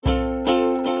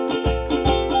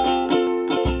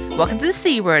Welcome to the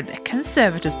C Word, the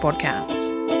Conservators podcast.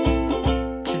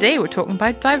 Today we're talking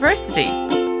about diversity.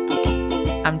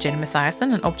 I'm Jenny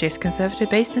Mathiasson, an Objects Conservative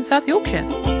based in South Yorkshire.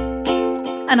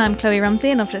 And I'm Chloe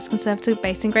Rumsey, an Objects Conservative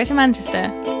based in Greater Manchester.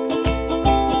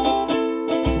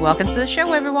 Welcome to the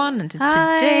show, everyone. And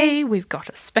today we've got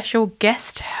a special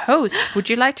guest host. Would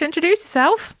you like to introduce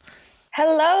yourself?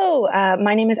 Hello,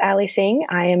 my name is Ali Singh.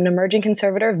 I am an emerging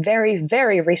conservator, very,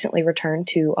 very recently returned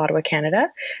to Ottawa, Canada.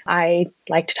 I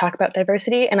like to talk about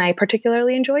diversity, and I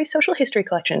particularly enjoy social history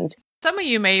collections. Some of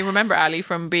you may remember Ali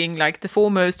from being like the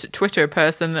foremost Twitter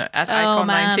person at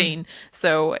Icon19.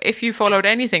 So if you followed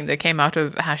anything that came out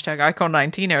of hashtag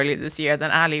Icon19 earlier this year,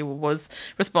 then Ali was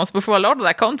responsible for a lot of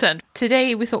that content.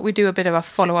 Today, we thought we'd do a bit of a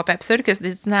follow-up episode because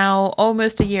it's now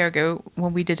almost a year ago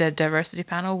when we did a diversity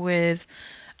panel with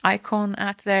Icon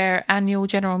at their annual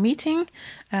general meeting,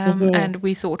 and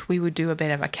we thought we would do a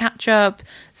bit of a catch-up,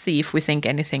 see if we think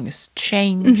anything's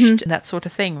changed, that sort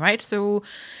of thing, right? So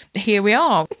here we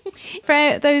are.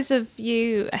 For those of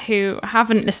you who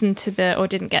haven't listened to or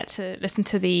didn't get to listen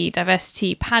to the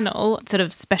diversity panel, sort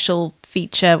of special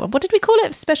feature, what did we call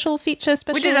it? Special feature?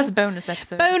 We did it as a bonus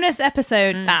episode. Bonus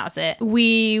episode, that's it. It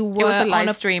was a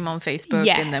live stream on Facebook,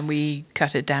 yes. And then we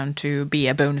cut it down to be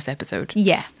a bonus episode.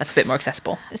 Yeah. That's a bit more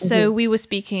accessible. So we were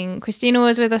speaking, Christina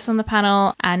was with us on the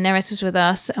panel, and Neris was with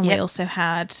us, and we also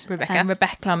had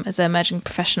Rebecca Plum as an emerging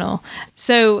professional.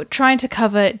 So trying to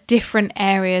cover different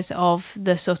areas of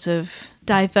the sort of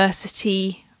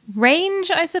diversity range,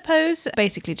 I suppose.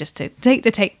 Basically just to take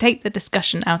the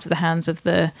discussion out of the hands of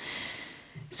the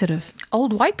sort of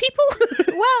old white people.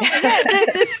 Well, yeah,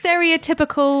 the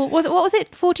stereotypical, what was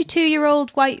it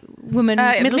 42-year-old white woman,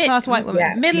 middle-class white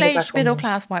woman, middle-aged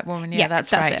middle-class white woman. Yeah,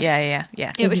 that's right. It.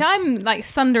 Yeah, which I'm like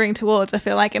thundering towards, I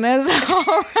feel like, and there's a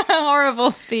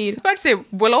horrible speed. I'd say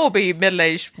we'll all be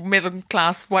middle-aged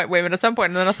middle-class white women at some point,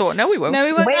 and then I thought, no, we won't. No,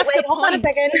 we won't. Wait, hold on a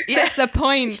second. That's the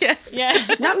point. Yes. Yeah.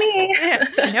 Not me.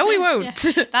 Yeah. No, we won't.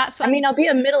 Yeah. That's why. I mean, I'll be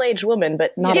a middle-aged woman,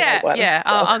 but not a white one. Yeah,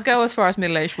 I'll go as far as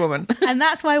middle-aged woman. And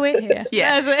that's why we're here.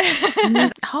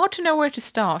 Yes. Hard to know where to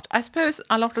start. I suppose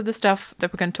a lot of the stuff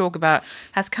that we're going to talk about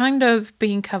has kind of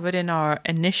been covered in our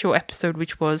initial episode,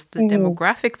 which was the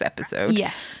demographics episode.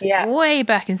 Yes. Yeah. Way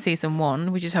back in season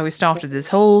 1, which is how we started this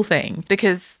whole thing.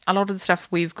 Because a lot of the stuff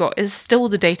we've got is still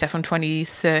the data from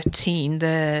 2013,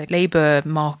 the labour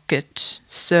market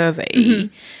survey.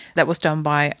 That was done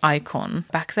by Icon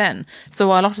back then. So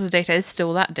a lot of the data is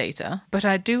still that data. But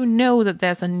I do know that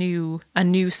there's a new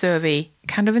survey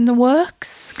kind of in the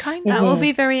works, kind of. That will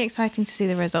be very exciting to see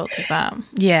the results of that.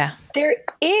 Yeah. There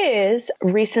is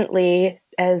recently,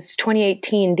 as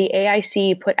 2018, the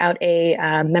AIC put out a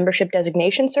membership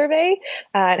designation survey.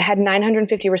 It had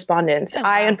 950 respondents. Oh, wow.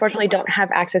 I unfortunately don't have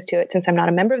access to it since I'm not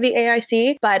a member of the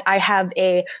AIC, but I have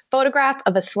a photograph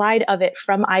of a slide of it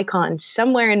from Icon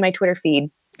somewhere in my Twitter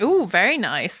feed. Ooh, very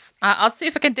nice. I'll see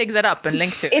if I can dig that up and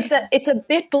link to it. It's a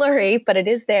bit blurry, but it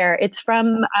is there. It's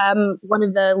from one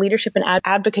of the leadership and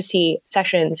advocacy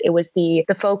sessions. It was the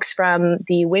folks from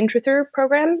the Windtruther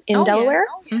program in Delaware.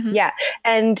 Yeah. Yeah.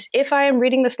 And if I am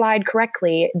reading the slide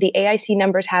correctly, the AIC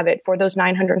numbers have it for those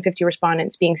 950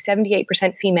 respondents being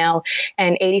 78% female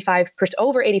and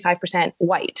over 85%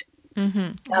 white.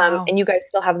 Wow. And you guys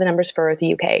still have the numbers for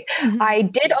the UK. I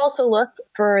did also look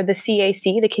for the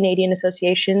CAC, the Canadian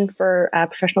Association for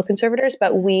Professional Conservators,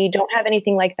 but we don't have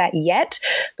anything like that yet.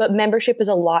 But membership is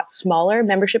a lot smaller.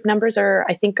 Membership numbers are,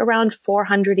 I think, around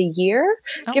 400 a year,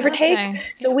 give or take.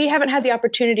 So we haven't had the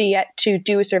opportunity yet to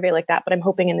do a survey like that, but I'm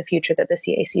hoping in the future that the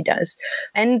CAC does.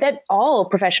 And that all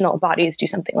professional bodies do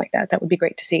something like that. That would be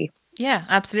great to see. Yeah,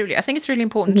 absolutely. I think it's really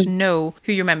important to know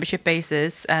who your membership base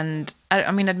is. And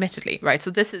I mean, admittedly, right?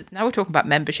 So now we're talking about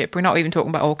membership. We're not even talking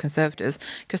about all conservators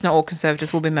because not all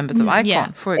conservators will be members of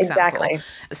Icon, for example. Exactly.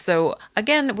 So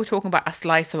again, we're talking about a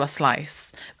slice of a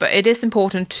slice. But it is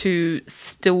important to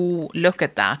still look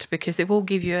at that because it will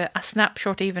give you a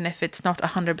snapshot, even if it's not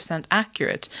 100%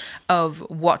 accurate, of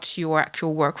what your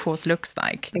actual workforce looks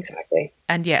like. Exactly.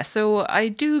 And yeah, so I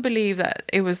do believe that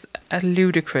it was a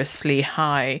ludicrously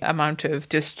high amount of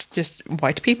just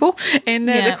white people in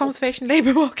the conservation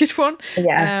labour market one.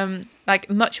 Yeah. Like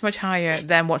much, much higher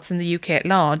than what's in the UK at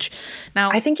large. Now,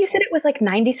 I think you said it was like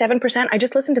 97%. I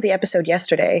just listened to the episode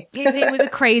yesterday. It was a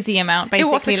crazy amount, basically.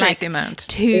 It was a crazy amount.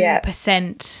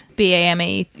 2%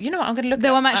 BAME. You know what, I'm going to look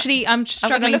Though I'm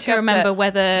struggling to remember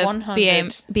whether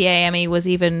BAME was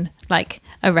even like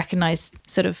a recognised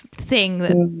sort of thing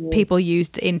that people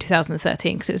used in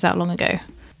 2013 because it was that long ago.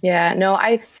 Yeah, no,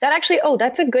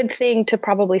 that's a good thing to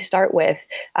probably start with,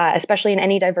 especially in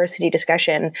any diversity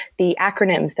discussion, the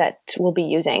acronyms that we'll be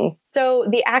using. So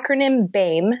the acronym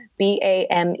BAME,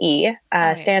 BAME,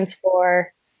 stands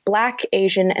for Black,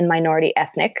 Asian, and Minority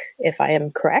Ethnic, if I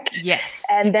am correct. Yes.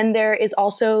 And then there is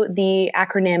also the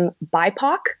acronym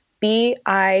BIPOC,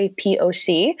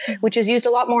 BIPOC, which is used a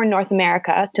lot more in North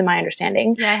America, to my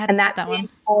understanding. Yeah, and that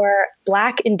stands for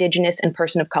Black, Indigenous, and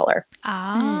Person of Color.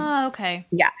 Ah, okay.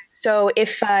 Yeah. So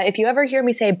if you ever hear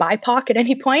me say BIPOC at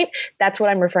any point, that's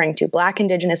what I'm referring to: Black,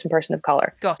 Indigenous, and Person of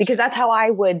Color. Gotcha. Because that's how I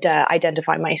would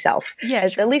identify myself. Yeah,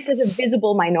 At least as a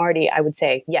visible minority, I would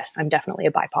say, yes, I'm definitely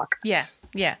a BIPOC. Yeah.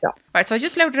 Right, so I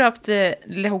just loaded up the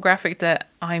little graphic that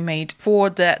I made for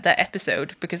the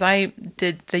episode, because I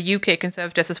did the UK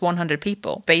Conservatives as 100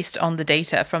 people based on the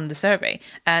data from the survey,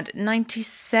 and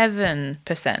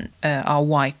 97% are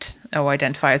white or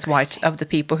identify as white of the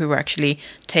people who were actually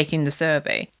taking the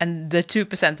survey. And the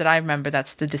 2% that I remember,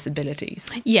 that's the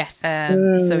disabilities. Yes.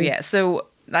 So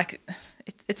like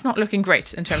it's not looking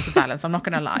great in terms of balance, I'm not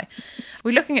going to lie.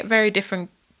 We're looking at very different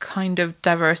kind of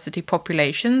diversity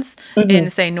populations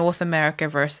in, say, North America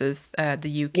versus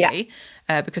the UK,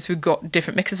 because we've got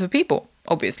different mixes of people,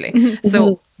 obviously.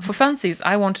 So for funsies,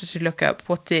 I wanted to look up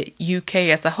what the UK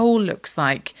as a whole looks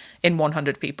like in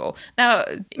 100 people. Now,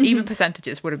 even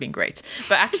percentages would have been great,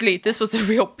 but actually this was a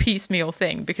real piecemeal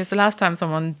thing, because the last time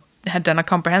someone had done a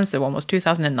comprehensive one was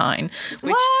 2009,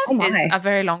 which is a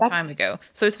very long time ago.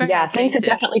 So it's very outdated. Things have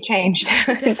definitely changed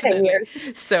in 10 years.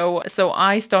 So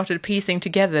I started piecing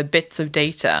together bits of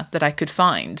data that I could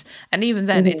find. And even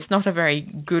then, it's not a very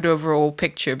good overall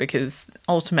picture, because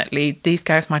ultimately these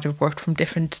guys might have worked from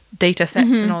different data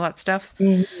sets and all that stuff.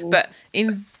 But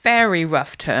in very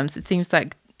rough terms, it seems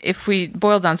like if we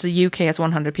boil down to the UK as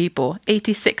 100 people,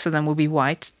 86 of them will be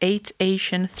white, 8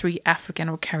 Asian, 3 African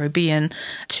or Caribbean,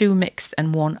 2 mixed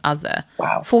and 1 other.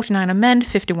 Wow. 49 are men,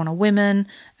 51 are women.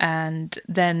 And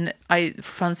then for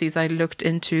funsies, I looked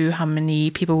into how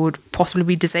many people would possibly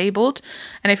be disabled.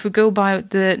 And if we go by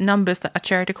the numbers that a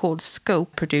charity called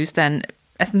Scope produced, then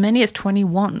as many as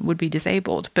 21 would be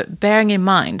disabled. But bearing in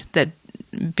mind that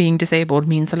being disabled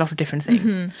means a lot of different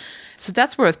things. So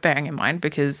that's worth bearing in mind,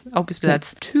 because obviously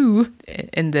that's 2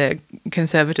 in the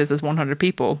Conservatives as 100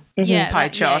 people pie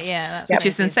chart, which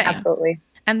is insane. Absolutely.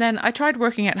 And then I tried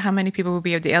working out how many people would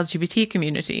be of the LGBT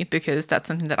community, because that's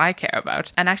something that I care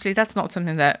about. And actually, that's not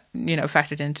something that,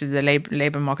 factored into the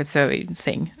labor market survey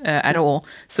thing at all.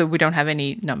 So we don't have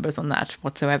any numbers on that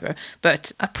whatsoever.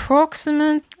 But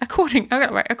according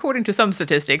to some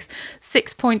statistics,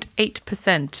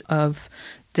 6.8% of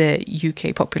the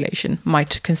UK population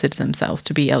might consider themselves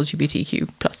to be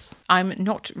LGBTQ+. I'm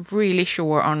not really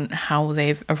sure on how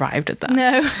they've arrived at that.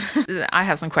 No. I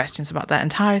have some questions about that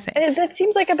entire thing. That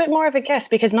seems like a bit more of a guess,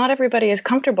 because not everybody is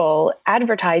comfortable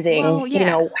advertising,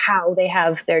 how they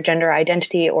have their gender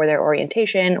identity or their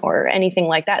orientation or anything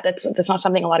like that. That's not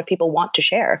something a lot of people want to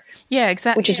share. Yeah,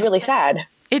 exactly. Which is really sad.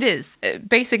 It is.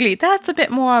 Basically, that's a bit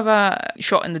more of a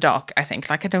shot in the dark, I think.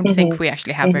 Like, I don't think we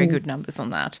actually have very good numbers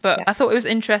on that. But I thought it was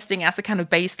interesting as a kind of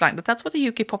baseline that that's what the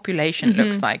UK population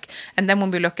looks like. And then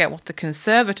when we look at what the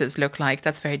Conservatives look like,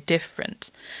 that's very different.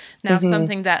 Now,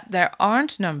 something that there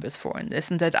aren't numbers for in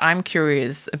this, and that I'm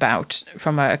curious about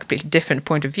from a completely different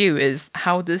point of view, is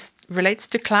how this relates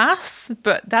to class.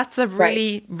 But that's a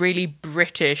really, really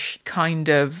British kind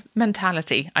of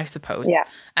mentality, I suppose. Yeah.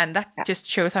 And that just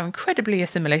shows how incredibly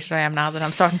assimilated I am now that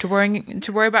I'm starting to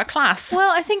worry about class.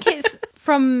 Well, I think it's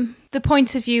from the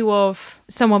point of view of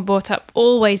someone brought up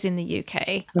always in the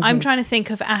UK. I'm trying to think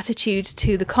of attitudes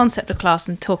to the concept of class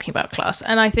and talking about class.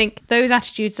 And I think those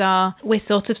attitudes are, we're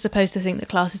sort of supposed to think that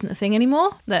class isn't a thing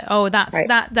anymore. That,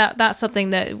 that's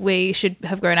something that we should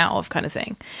have grown out of, kind of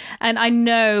thing. And I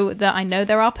know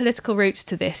there are political roots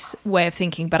to this way of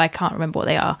thinking, but I can't remember what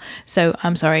they are. So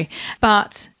I'm sorry.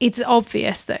 But it's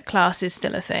obvious that class is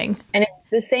still a thing. And it's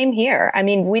the same here. I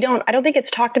mean, I don't think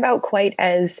it's talked about quite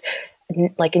as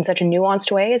like in such a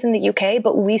nuanced way as in the UK,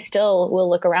 but we still will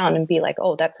look around and be like,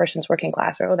 oh, that person's working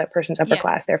class, or oh, that person's upper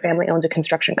class, their family owns a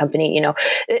construction company.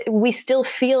 We still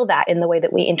feel that in the way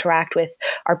that we interact with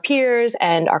our peers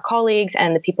and our colleagues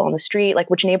and the people on the street, like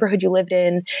which neighborhood you lived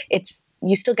in.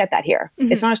 You still get that here.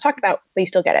 It's not as talked about, but you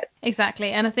still get it.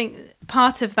 Exactly. And I think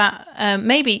part of that,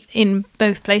 maybe in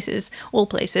both places, all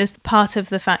places, part of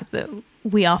the fact that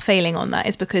we are failing on that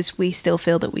is because we still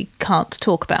feel that we can't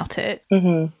talk about it,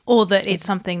 or that it's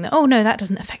something that, oh no, that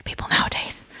doesn't affect people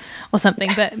nowadays or something.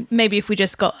 But maybe if we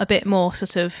just got a bit more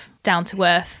sort of down to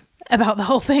earth about the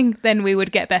whole thing, then we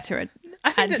would get better at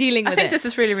dealing with it. I think this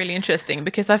is really, really interesting,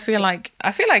 because I feel like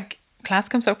class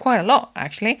comes up quite a lot,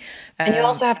 actually. And you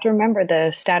also have to remember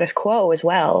the status quo as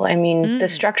well. I mean, the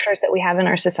structures that we have in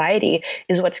our society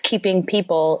is what's keeping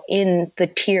people in the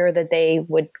tier that they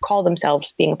would call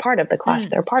themselves being a part of, the class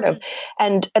they're a part of.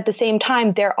 And at the same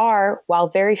time, there are, while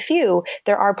very few,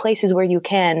 there are places where you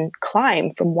can climb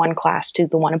from one class to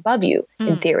the one above you,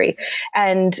 in theory.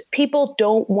 And people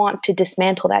don't want to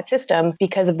dismantle that system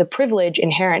because of the privilege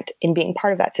inherent in being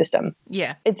part of that system.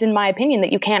 Yeah. It's in my opinion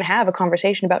that you can't have a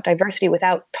conversation about diversity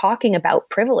without talking about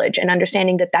privilege and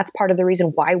understanding that that's part of the reason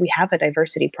why we have a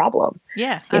diversity problem.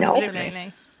 Yeah,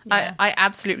 absolutely. Yeah. I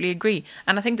absolutely agree.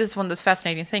 And I think this is one of those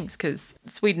fascinating things because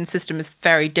Sweden's system is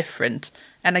very different.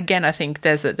 And again, I think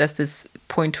there's this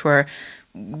point where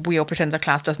we all pretend that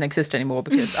class doesn't exist anymore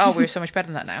because, we're so much better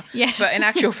than that now. Yeah. But in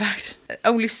actual fact,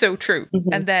 only so true.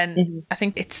 And then I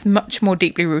think it's much more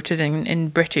deeply rooted in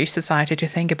British society to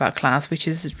think about class, which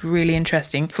is really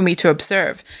interesting for me to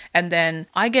observe. And then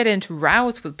I get into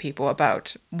rows with people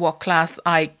about what class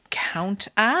I count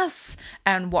as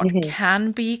and what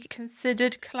can be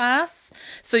considered class.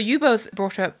 So you both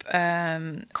brought up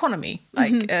economy,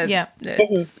 like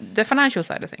the financial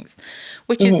side of things,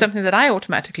 which is something that I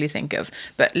automatically think of.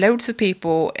 But loads of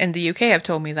people in the UK have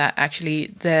told me that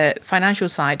actually the financial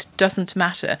side doesn't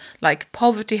matter. Like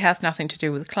poverty has nothing to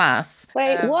do with class.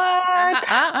 Wait, what?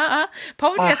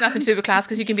 Poverty has nothing to do with class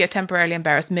because you can be a temporarily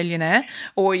embarrassed millionaire,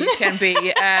 or you can be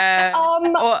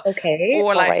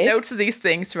or like loads of these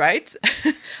things, right?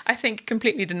 I think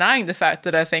completely denying the fact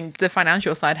that I think the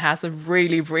financial side has a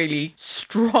really, really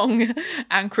strong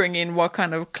anchoring in what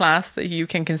kind of class that you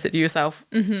can consider yourself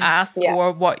as,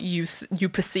 or what you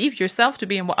perceive yourself to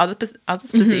be, and what others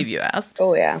perceive you as.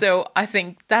 Oh yeah. So I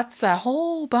think that's a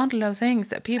whole bundle of things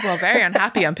that people are very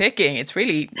unhappy unpicking. It's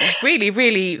really,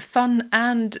 really fun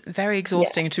and very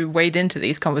exhausting to wade into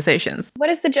these conversations. What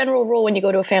is the general rule when you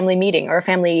go to a family meeting or a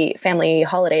family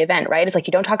holiday event, right? It's like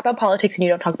you don't talk about politics and you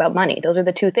don't talk about money. Those are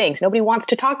the two things. Nobody wants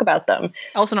to talk about them.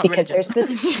 Also not because religion.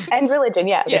 There's this and religion,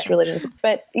 there's religion.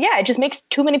 But it just makes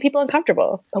too many people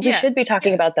uncomfortable. But we should be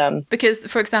talking about them. Because,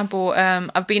 for example,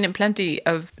 I've been in plenty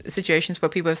of situations where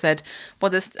people have said, well,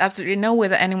 there's absolutely no way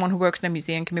that anyone who works in a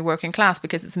museum can be working class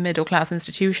because it's a middle class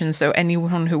institution. So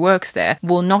anyone who works there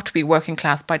will not be working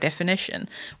class by definition,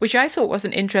 which I thought was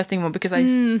an interesting one because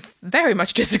I very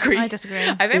much disagree. I disagree.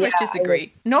 I very much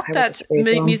disagree. Not that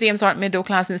museums aren't middle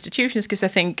class institutions, because I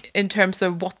think in terms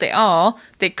of what they are,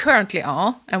 they currently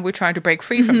are, and we're trying to break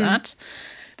free from that.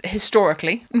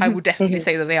 Historically, I would definitely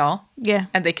say that they are. Yeah.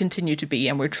 And they continue to be,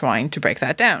 and we're trying to break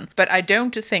that down. But I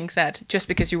don't think that just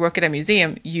because you work at a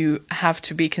museum, you have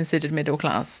to be considered middle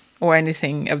class or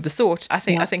anything of the sort. I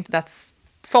think that's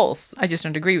false. I just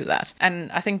don't agree with that.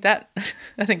 And I think that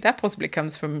possibly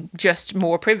comes from just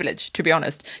more privilege, to be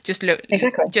honest. Just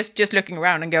looking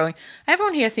around and going,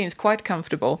 everyone here seems quite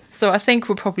comfortable. So I think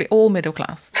we're probably all middle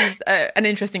class, which is an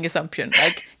interesting assumption,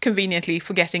 like conveniently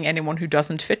forgetting anyone who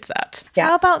doesn't fit that. Yeah.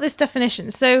 How about this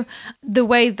definition? So the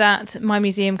way that my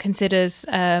museum considers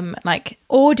like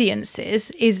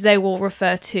audiences is they will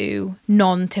refer to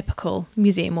non-typical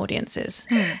museum audiences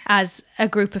as a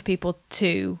group of people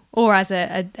or as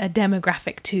a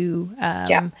demographic to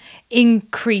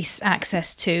increase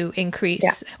access to,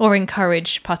 or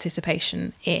encourage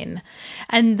participation in.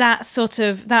 And that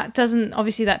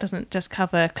doesn't just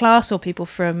cover class or people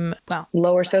from,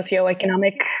 lower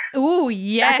socioeconomic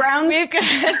backgrounds.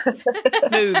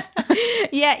 Smooth.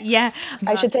 Yeah.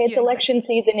 I should say it's election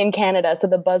season in Canada, so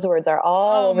the buzzwords are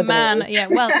all over the move. Yeah,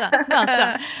 well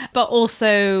done. But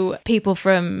also people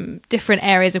from different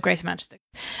areas of Greater Manchester.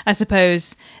 I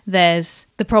suppose there's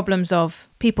the problems of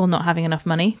people not having enough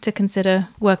money to consider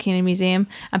working in a museum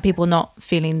and people not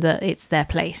feeling that it's their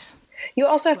place. You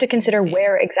also have to consider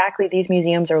where exactly these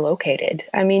museums are located.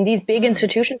 I mean, these big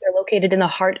institutions are located in the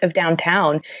heart of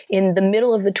downtown, in the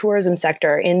middle of the tourism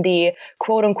sector, in the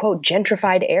quote-unquote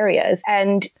gentrified areas.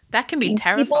 And that can be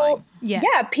terrifying.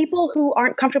 People who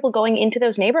aren't comfortable going into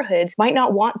those neighborhoods might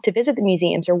not want to visit the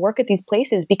museums or work at these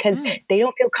places because they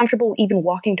don't feel comfortable even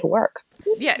walking to work.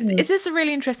 Yeah, is this a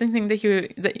really interesting thing that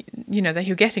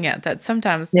you're getting at? That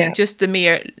sometimes just the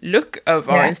mere look of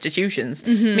our institutions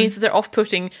means that they're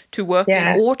off-putting to work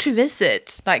in or to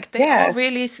visit. Like they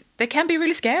can be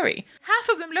really scary. Half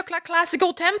of them look like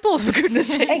classical temples, for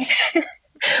goodness sake.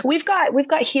 We've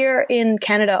got here in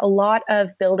Canada a lot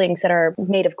of buildings that are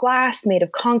made of glass, made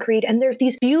of concrete, and there's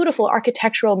these beautiful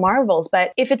architectural marvels.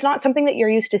 But if it's not something that you're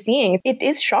used to seeing, it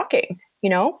is shocking,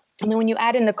 And then when you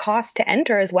add in the cost to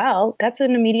enter as well, that's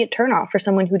an immediate turnoff for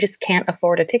someone who just can't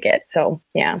afford a ticket. So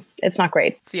yeah, it's not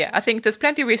great. So yeah, I think there's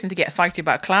plenty of reason to get fighty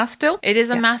about class still. It is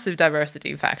a massive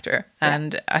diversity factor,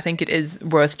 and I think it is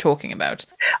worth talking about.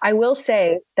 I will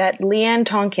say that Leanne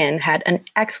Tonkin had an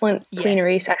excellent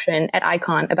plenary session at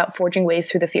Icon about forging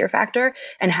ways through the fear factor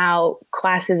and how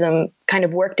classism kind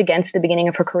of worked against the beginning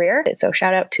of her career. So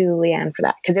shout out to Leanne for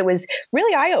that, because it was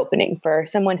really eye-opening for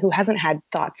someone who hasn't had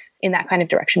thoughts in that kind of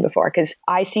direction before, because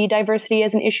I see diversity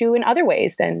as an issue in other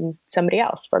ways than somebody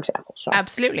else, for example. So.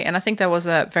 Absolutely. And I think that was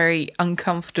a very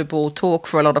uncomfortable talk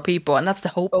for a lot of people. And that's the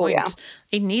whole point. Oh, yeah.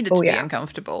 It needed to be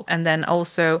uncomfortable. And then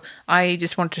also, I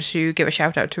just wanted to give a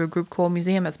shout out to a group called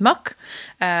Museum as Muck,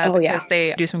 because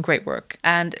they do some great work.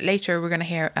 And later, we're going to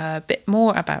hear a bit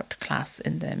more about class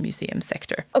in the museum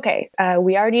sector. Okay.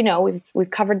 We already know,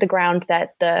 we've covered the ground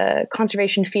that the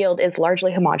conservation field is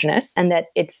largely homogenous and that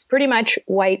it's pretty much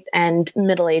white and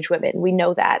middle-aged women. We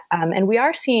know that. And we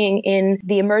are seeing in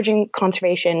the emerging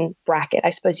conservation bracket,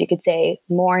 I suppose you could say,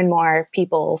 more and more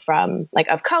people from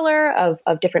of color,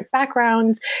 of different backgrounds,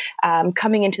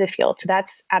 coming into the field. So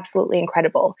that's absolutely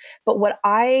incredible. But what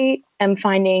I am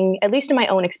finding, at least in my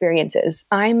own experiences,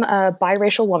 I'm a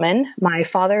biracial woman. My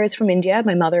father is from India.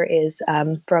 My mother is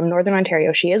from Northern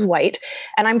Ontario. She is white.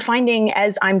 And I'm finding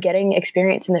as I'm getting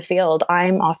experience in the field,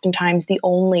 I'm oftentimes the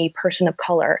only person of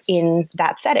color in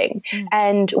that setting.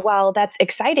 And while that's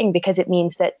exciting because it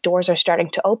means that doors are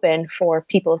starting to open for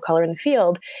people of color in the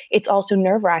field, it's also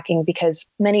nerve-wracking because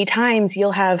many times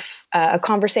you'll have a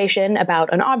conversation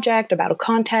about an object, about a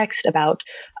context, about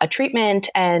a treatment,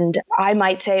 and I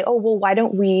might say, oh, well, why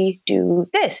don't we do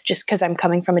this just because I'm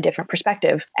coming from a different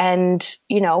perspective? And,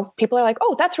 people are like,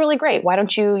 oh, that's really great. Why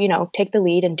don't you, take the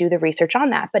lead and do the research on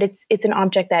that? But it's an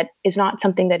object that is not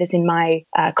something that is in my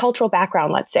cultural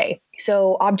background, let's say.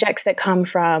 So objects that come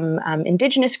from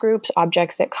indigenous groups,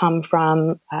 objects that come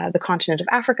from the continent of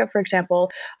Africa, for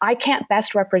example, I can't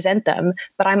best represent them,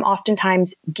 but I'm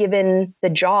oftentimes given the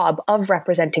job of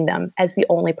representing them as the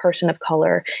only person of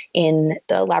color in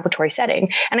the laboratory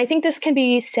setting. And I think this can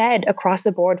be said across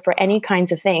the board for any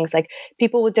kinds of things, like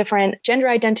people with different gender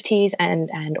identities and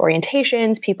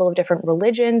orientations, people of different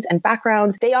religions and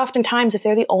backgrounds. They oftentimes, if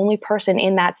they're the only person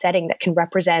in that setting that can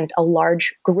represent a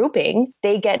large grouping,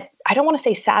 they get, I don't want to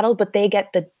say saddled, but they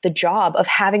get the job of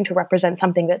having to represent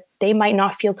something that they might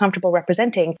not feel comfortable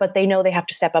representing, but they know they have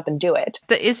to step up and do it.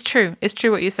 That is true. It's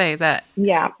true what you say, that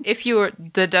if you're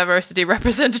the diversity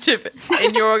representative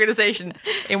in your organization,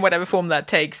 in whatever form that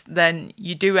takes, then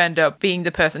you do end up being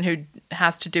the person who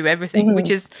has to do everything, which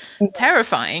is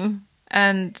terrifying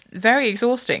and very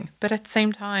exhausting. But at the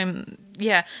same time,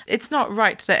 it's not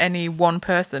right that any one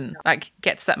person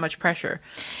gets that much pressure.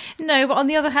 No, but on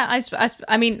the other hand,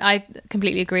 I mean, I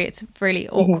completely agree. It's a really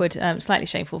awkward, slightly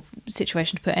shameful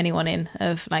situation to put anyone in.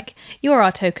 Of you're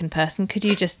our token person. Could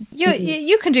you just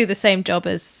you can do the same job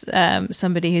as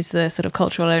somebody who's the sort of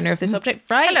cultural owner of this object,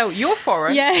 right? Hello, you're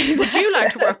foreign. Yeah, would you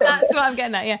like to work on? That's what I'm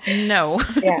getting at. Yeah, no.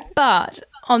 Yeah, but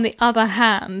on the other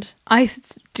hand, I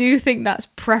do think that's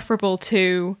preferable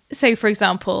to, say, for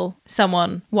example,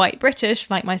 someone white British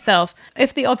like myself,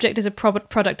 if the object is a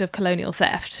product of colonial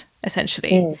theft,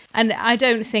 essentially. And I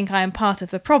don't think I am part of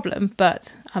the problem,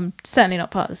 but I'm certainly not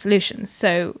part of the solution.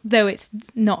 So though it's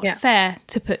not fair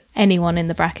to put anyone in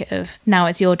the bracket of now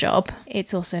it's your job,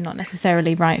 it's also not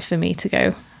necessarily right for me to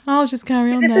go, I'll just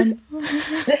carry on then.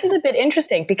 This is a bit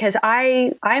interesting because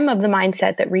I'm of the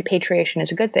mindset that repatriation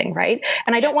is a good thing, right?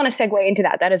 And I don't want to segue into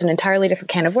that. That is an entirely different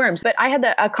can of worms. But I had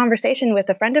a conversation with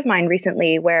a friend of mine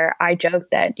recently where I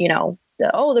joked that,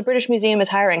 the British Museum is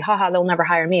hiring. Haha, they'll never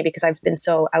hire me because I've been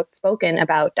so outspoken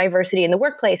about diversity in the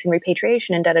workplace and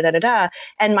repatriation and da-da-da-da-da.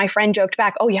 And my friend joked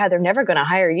back, oh yeah, they're never going to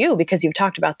hire you because you've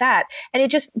talked about that. And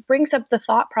it just brings up the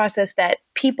thought process that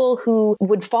people who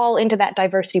would fall into that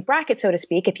diversity bracket, so to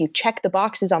speak, if you check the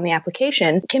boxes on the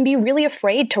application, can be really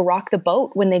afraid to rock the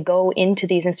boat when they go into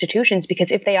these institutions,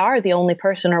 because if they are the only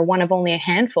person or one of only a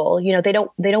handful, they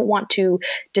don't want to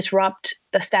disrupt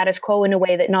the status quo in a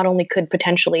way that not only could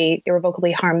potentially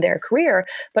irrevocably harm their career,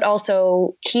 but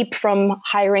also keep from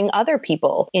hiring other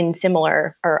people in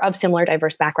similar or of similar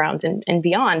diverse backgrounds and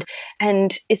beyond.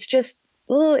 And it's just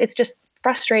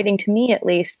frustrating to me, at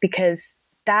least, because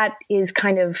that is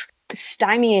kind of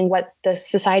stymieing what the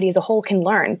society as a whole can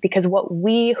learn, because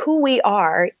who we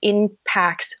are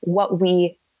impacts what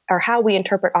we or how we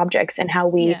interpret objects and how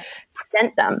we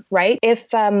present them, right? If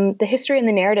the history and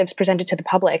the narratives presented to the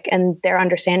public and their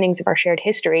understandings of our shared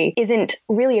history isn't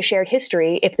really a shared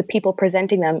history if the people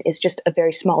presenting them is just a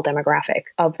very small demographic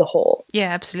of the whole. Yeah,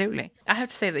 absolutely. I have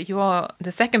to say that you are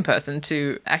the second person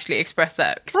to actually express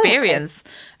that experience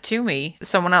to me.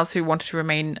 Someone else who wanted to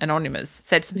remain anonymous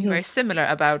said something very similar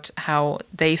about how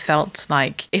they felt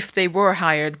like if they were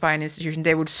hired by an institution,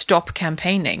 they would stop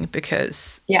campaigning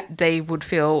because they would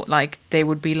feel like they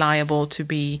would be liable to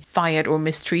be fired or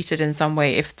mistreated in some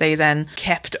way if they then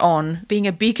kept on being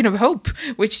a beacon of hope,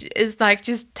 which is like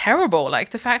just terrible.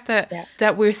 Like the fact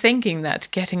that we're thinking that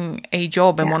getting a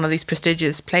job in one of these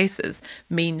prestigious places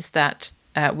means that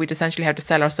we'd essentially have to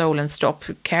sell our soul and stop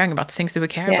caring about the things that we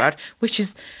care about, which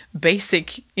is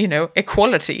basic,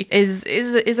 equality,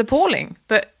 is appalling.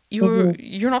 But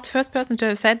you're not the first person to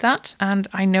have said that, and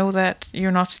I know that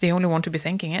you're not the only one to be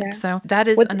thinking it. So that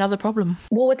is another problem.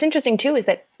 Well, what's interesting too is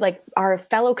that like our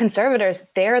fellow conservators,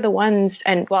 they're the ones,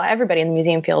 and well, everybody in the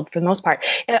museum field for the most part,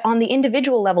 on the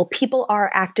individual level, people are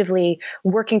actively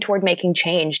working toward making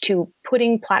change, to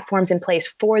putting platforms in place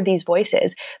for these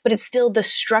voices. But it's still the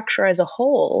structure as a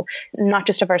whole, not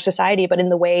just of our society, but in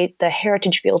the way the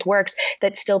heritage field works,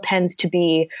 that still tends to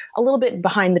be a little bit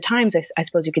behind the times, I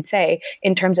suppose you could say,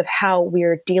 in terms of how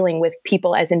we're dealing with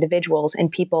people as individuals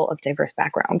and people of diverse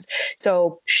backgrounds.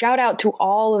 So shout out to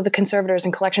all of the conservators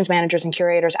and collections managers and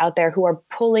curators out there who are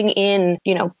pulling in,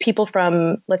 people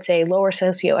from, let's say, lower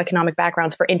socioeconomic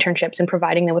backgrounds for internships and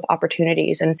providing them with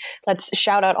opportunities. And let's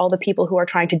shout out all the people who are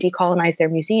trying to decolonize their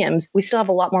museums. We still have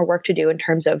a lot more work to do in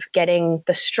terms of getting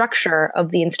the structure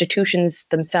of the institutions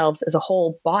themselves as a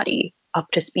whole body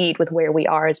up to speed with where we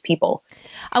are as people.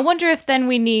 I wonder if then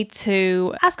we need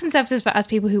to, as conservatives, but as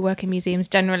people who work in museums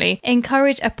generally,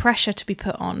 encourage a pressure to be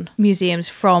put on museums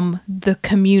from the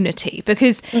community.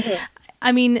 Because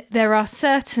I mean, there are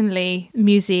certainly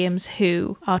museums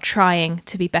who are trying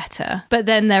to be better, but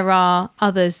then there are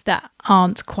others that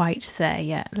aren't quite there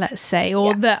yet, let's say,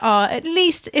 or that are, at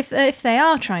least if they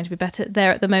are trying to be better,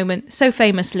 they're at the moment so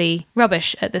famously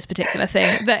rubbish at this particular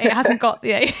thing that it hasn't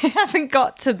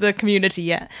got to the community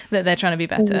yet that they're trying to be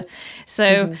better.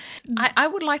 So I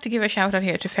would like to give a shout out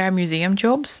here to Fair Museum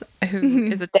Jobs, who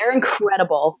is they're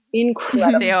incredible.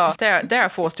 They are. They're a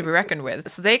force to be reckoned with.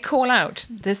 So they call out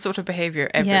this sort of behavior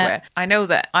everywhere. I know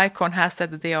that Icon has said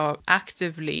that they are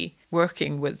actively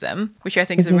working with them, which I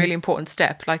think is a really important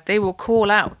step. Like they will call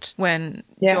out when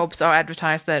jobs are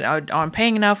advertised that aren't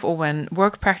paying enough, or when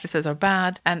work practices are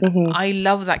bad. And I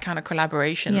love that kind of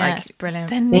collaboration. Yeah, like it's brilliant.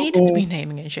 There needs to be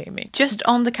naming and shaming. Just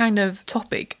on the kind of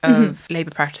topic of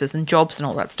labour practices and jobs and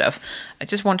all that stuff, I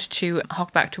just wanted to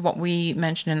hark back to what we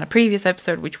mentioned in a previous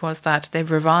episode, which was that they've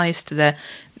revised the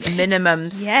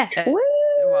minimums. Yes.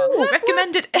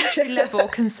 Recommended entry-level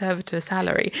conservator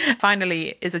salary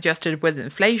finally is adjusted with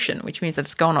inflation, which means that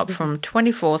it's gone up from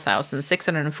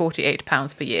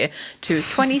 £24,648 per year to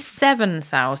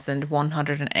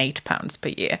 £27,108 per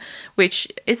year, which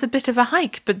is a bit of a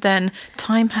hike, but then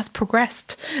time has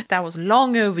progressed. That was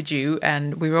long overdue,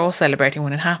 and we were all celebrating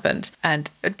when it happened. And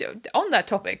on that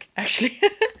topic, actually,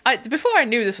 before I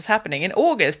knew this was happening, in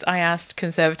August, I asked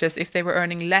conservators if they were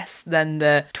earning less than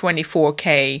the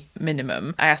 24k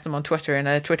minimum. I asked them on Twitter in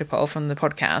a Twitter poll from the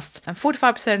podcast, and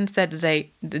 45% said that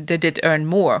they did earn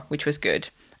more, which was good.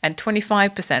 And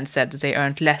 25% said that they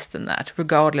earned less than that,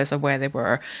 regardless of where they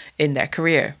were in their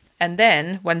career. And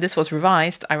then, when this was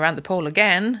revised, I ran the poll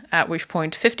again, at which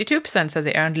point 52% said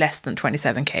they earned less than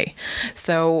 27k.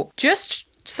 So just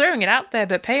throwing it out there,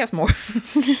 but pay us more.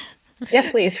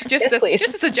 Yes, please. Just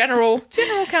as a general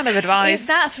kind of advice.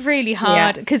 That's really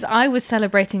hard, because I was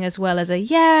celebrating as well as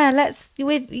let's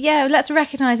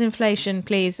recognise inflation,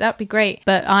 please. That'd be great.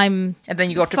 But I'm and then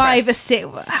you got 5 or 6.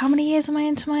 How many years am I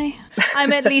into my?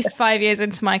 I'm at least 5 years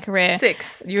into my career.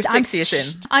 6. You're 6 years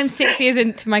in. I'm 6 years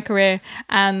into my career,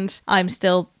 and I'm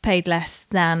still paid less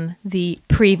than the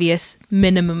previous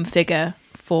minimum figure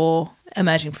for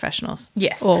emerging professionals,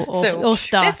 or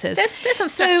starters. There's some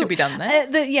stuff to be done there.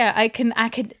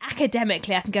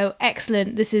 Academically, I can go,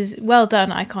 excellent. This is well done,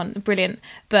 Icon, brilliant.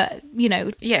 But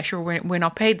sure, we're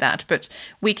not paid that, but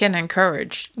we can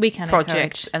encourage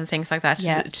projects and things like that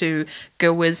to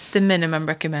go with the minimum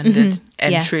recommended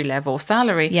entry level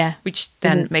salary, which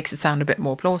then makes it sound a bit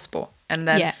more plausible. And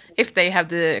then if they have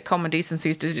the common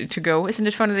decencies to go, isn't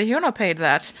it funny that you're not paid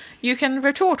that? You can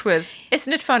retort with,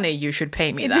 isn't it funny you should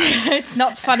pay me that? It's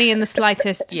not funny in the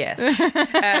slightest. Yes.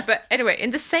 But anyway,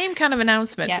 in the same kind of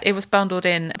announcement, it was bundled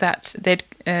in that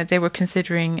they were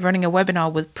considering running a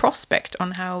webinar with Prospect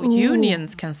on how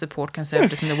unions can support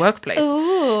conservatives in the workplace.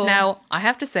 Now, I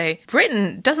have to say,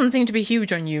 Britain doesn't seem to be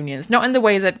huge on unions, not in the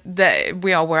way that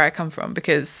we are where I come from,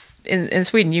 because in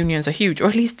Sweden, unions are huge, or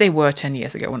at least they were 10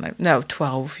 years ago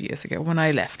 12 years ago when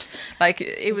I left. Like,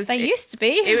 They used to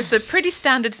be. It was a pretty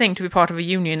standard thing to be part of a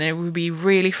union, and it would be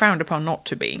really frowned upon not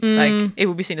to be. Like, it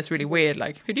would be seen as really weird,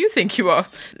 like, who do you think you are?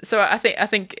 So I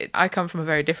think I come from a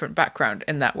very different background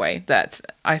in that way, that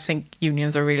I think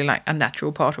unions are really like a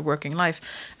natural part of working life.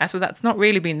 As well, that's not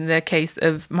really been the case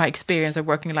of my experience of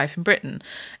working life in Britain.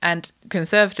 And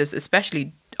conservatives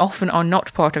especially often are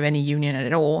not part of any union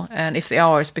at all, and if they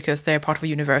are, it's because they're part of a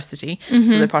university, so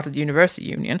they're part of the university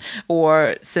union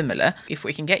or similar. If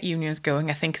we can get unions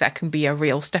going, I think that can be a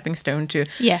real stepping stone to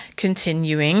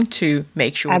continuing to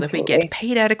make sure that we get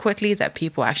paid adequately, that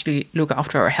people actually look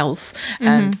after our health,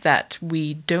 and that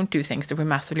we don't do things that we're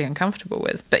massively uncomfortable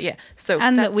with. But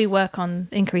that we work on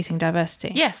increasing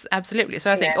diversity. Yes, absolutely.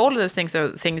 So I think all of those things are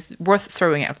things worth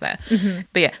throwing out there.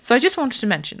 But so I just wanted to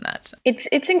mention that.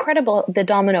 It's incredible, the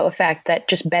domino effect that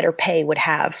just better pay would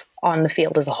have on the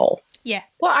field as a whole. Yeah.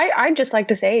 Well, I'd just like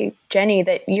to say, Jenny,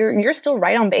 that you're still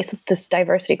right on base with this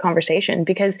diversity conversation,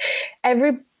 because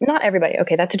not everybody,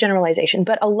 okay, that's a generalization,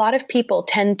 but a lot of people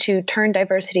tend to turn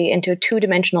diversity into a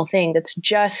two-dimensional thing that's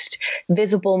just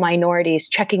visible minorities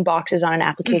checking boxes on an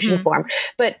application form.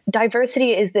 But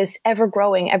diversity is this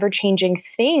ever-growing, ever-changing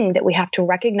thing that we have to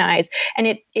recognize.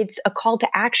 And it's a call to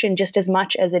action just as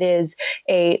much as it is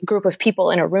a group of people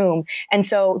in a room. And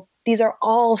so these are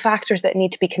all factors that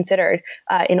need to be considered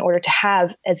in order to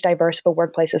have as diverse of a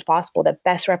workplace as possible that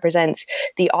best represents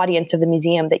the audience of the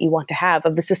museum that you want to have,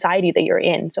 of the society that you're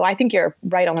in. So I think you're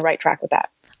right on the right track with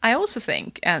that. I also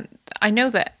think, and I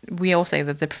know that we all say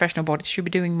that the professional bodies should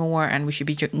be doing more and we should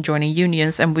be joining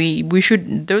unions, and we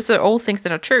should, those are all things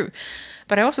that are true.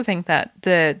 But I also think that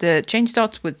the change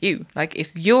starts with you. Like,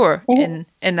 if you're in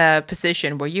a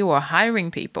position where you are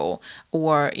hiring people,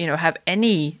 or, have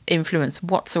any influence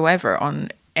whatsoever on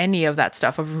any of that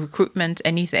stuff of recruitment,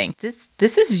 anything, this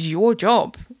is your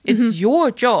job. It's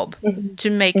your job to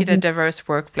make it a diverse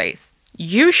workplace.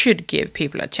 You should give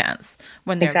people a chance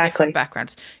when they're different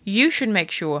backgrounds. You should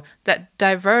make sure that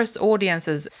diverse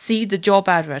audiences see the job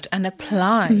advert and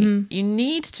apply. You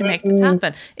need to make this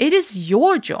happen. It is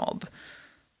your job.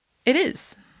 It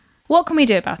is. What can we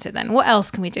do about it then? What else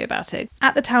can we do about it?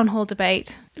 At the town hall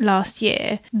debate last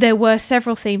year, there were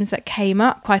several themes that came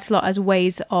up quite a lot as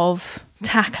ways of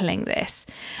tackling this.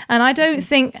 And I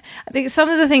think some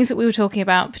of the things that we were talking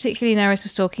about, particularly Neris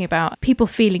was talking about people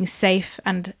feeling safe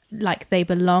and like they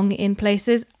belong in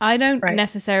places. I don't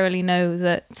necessarily know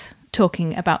that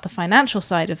talking about the financial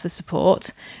side of the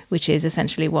support, which is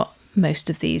essentially what most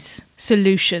of these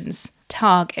solutions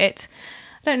target,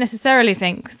 I don't necessarily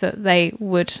think that they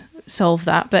would solve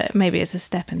that, but maybe it's a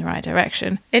step in the right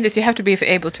direction. It is. You have to be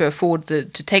able to afford to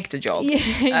take the job.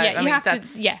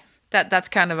 That's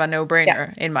kind of a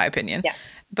no-brainer in my opinion. Yeah.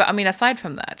 But I mean, aside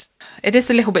from that, it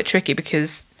is a little bit tricky,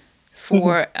 because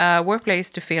for a workplace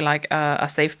to feel like a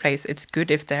safe place, it's good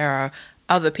if there are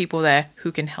other people there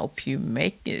who can help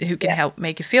help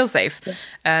make you feel safe.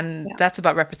 And that's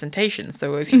about representation.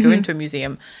 So if you go into a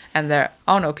museum and there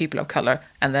are no people of color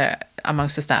and they're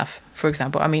amongst the staff, for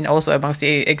example, I mean, also amongst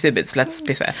the exhibits, let's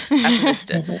be fair, as a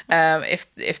visitor,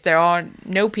 if there are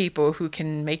no people who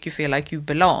can make you feel like you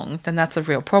belong, then that's a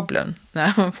real problem.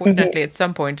 Now, unfortunately, at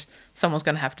some point, someone's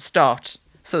going to have to start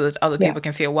so that other people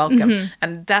can feel welcome.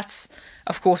 And that's,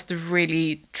 of course, the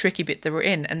really tricky bit that we're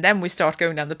in. And then we start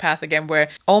going down the path again where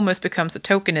almost becomes a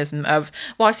tokenism of,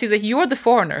 well, I see that you're the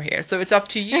foreigner here, so it's up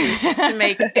to you to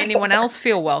make anyone else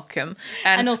feel welcome.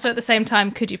 And also at the same time,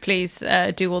 could you please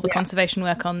do all the conservation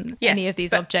work on any of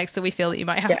these objects that we feel that you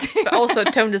might have to? But also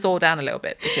tone this all down a little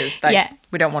bit, because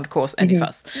we don't want to cause any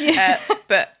fuss.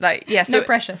 No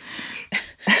pressure.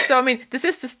 So, I mean, this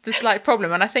is the slight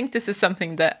problem. And I think this is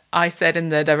something that I said in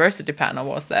the diversity panel,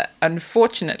 was that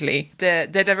unfortunately, the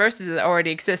diversity that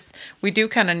already exists, we do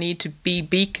kind of need to be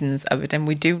beacons of it. And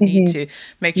we do need to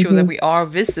make sure that we are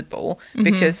visible,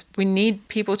 because we need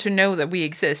people to know that we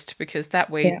exist, because that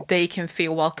way they can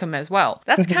feel welcome as well.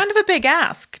 That's kind of a big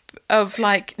ask of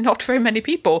like not very many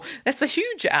people. That's a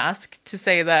huge ask to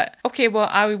say that, okay, well,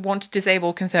 I want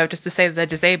disabled conservatives to say that they're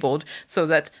disabled so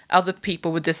that other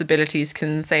people with disabilities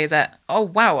can say that, oh,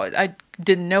 wow, I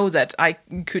didn't know that I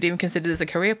could even consider this a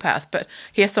career path, but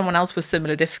here's someone else with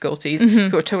similar difficulties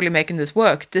who are totally making this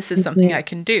work. This is something I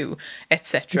can do,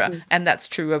 etc. And that's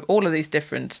true of all of these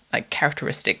different like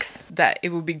characteristics, that it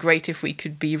would be great if we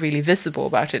could be really visible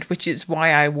about it, which is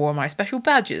why I wore my special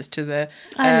badges to the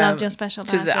I loved your special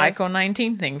badges. To the Icon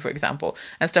 19 thing, for example,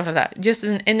 and stuff like that, just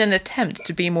in an attempt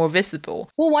to be more visible.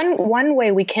 Well, one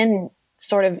way we can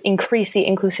sort of increase the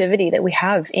inclusivity that we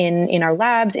have in our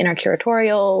labs, in our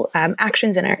curatorial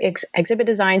actions, in our exhibit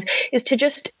designs, is to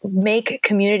just make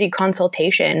community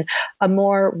consultation a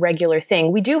more regular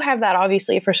thing. We do have that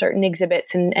obviously for certain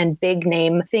exhibits and big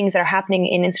name things that are happening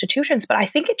in institutions, but I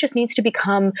think it just needs to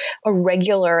become a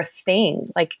regular thing.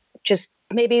 Like, just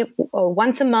maybe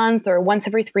once a month or once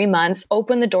every 3 months,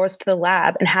 open the doors to the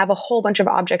lab and have a whole bunch of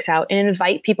objects out and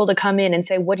invite people to come in and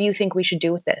say, what do you think we should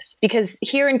do with this? Because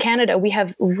here in Canada, we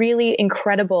have really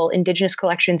incredible Indigenous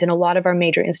collections in a lot of our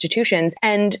major institutions.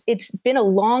 And it's been a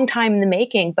long time in the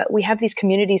making, but we have these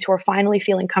communities who are finally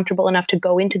feeling comfortable enough to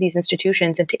go into these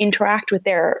institutions and to interact with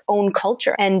their own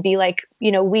culture and be like,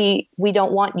 we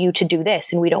don't want you to do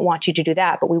this and we don't want you to do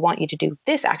that, but we want you to do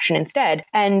this action instead.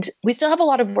 And we still have a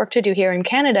lot of work to do here in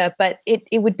Canada, but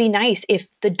it would be nice if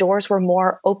the doors were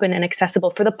more open and accessible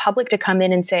for the public to come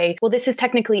in and say, well, this is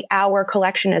technically our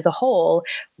collection as a whole.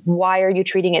 Why are you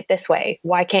treating it this way?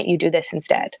 Why can't you do this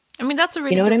instead? I mean, that's a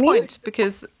really good point,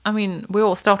 because, I mean, we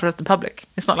all started as the public.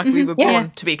 It's not like we were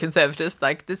born to be conservatives.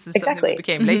 Like, this is something we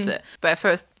became later. But at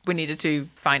first, we needed to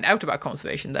find out about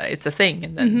conservation, that it's a thing,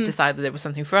 and then decide that it was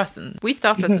something for us. And we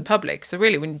started as the public. So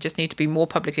really, we just need to be more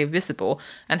publicly visible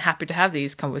and happy to have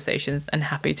these conversations and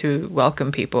happy to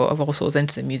welcome people of all sorts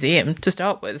into the museum to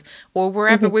start with, or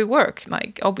wherever we work.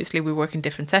 Like, obviously, we work in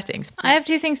different settings. I have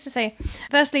two things to say.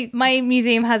 Firstly, my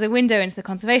museum has a window into the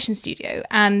conservation studio,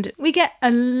 and we get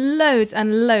loads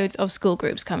and loads of school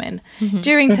groups come in.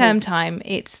 During term time,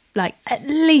 it's like at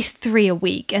least 3 a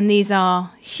week, and these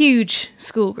are huge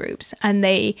school groups, and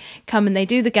they come and they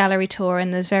do the gallery tour,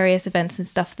 and there's various events and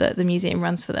stuff that the museum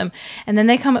runs for them, and then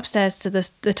they come upstairs to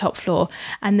the top floor,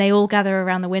 and they all gather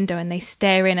around the window and they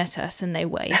stare in at us and they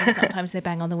wave, and sometimes they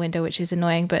bang on the window, which is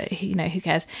annoying, but who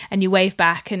cares, and you wave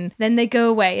back, and then they go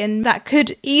away. And that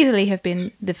could easily have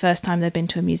been the first time they've been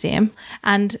to a museum,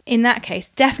 and in that case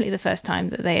definitely the first time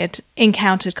that they had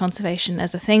encountered conservation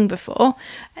as a thing before,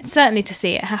 and certainly to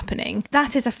see it happening.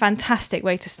 That is a fantastic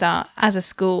way to start as a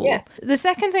school. The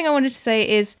second thing I wanted to say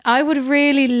is I would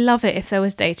really love it if there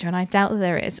was data, and I doubt that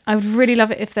there is. I would really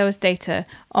love it if there was data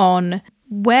on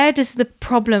where does the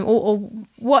problem or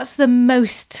what's the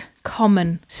most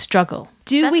common struggle.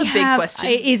 That's a big question.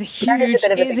 It is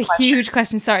a huge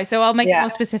question. Sorry, so I'll make it more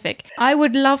specific. I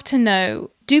would love to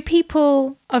know, do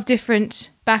people of different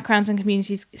backgrounds and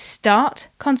communities start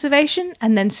conservation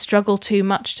and then struggle too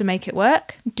much to make it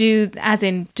work? Do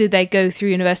they go through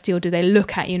university, or do they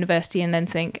look at university and then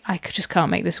think, I just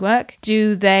can't make this work?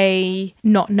 Do they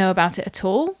not know about it at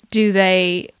all? Do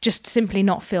they just simply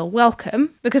not feel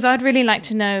welcome? Because I'd really like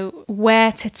to know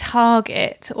where to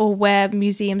target, or where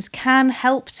museums can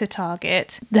help to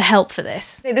target the help for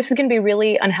this. This is going to be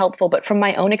really unhelpful, but from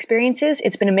my own experiences,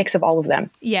 it's been a mix of all of them.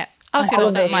 Yeah. All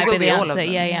of those might be the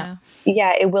answer.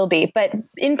 Yeah, it will be. But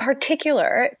in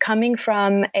particular, coming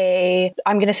from I'm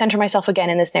going to center myself again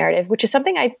in this narrative, which is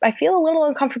something I feel a little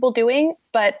uncomfortable doing,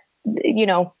 but,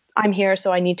 I'm here,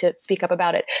 so I need to speak up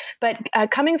about it. But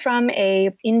coming from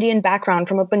a Indian background,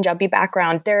 from a Punjabi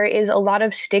background, there is a lot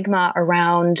of stigma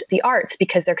around the arts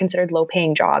because they're considered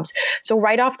low-paying jobs. So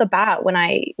right off the bat, when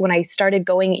I started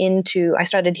I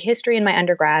studied history in my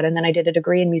undergrad, and then I did a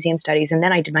degree in museum studies, and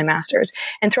then I did my master's.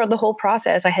 And throughout the whole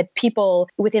process, I had people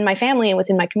within my family and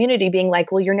within my community being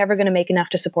like, well, you're never going to make enough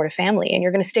to support a family, and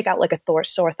you're going to stick out like a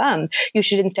sore thumb. You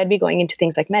should instead be going into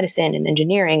things like medicine and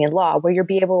engineering and law, where you'll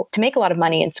be able to make a lot of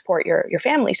money and support your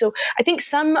family. So I think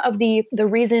some of the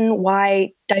reason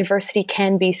why diversity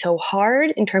can be so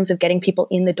hard in terms of getting people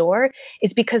in the door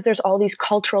is because there's all these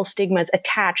cultural stigmas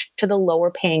attached to the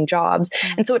lower paying jobs.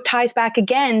 And so it ties back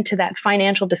again to that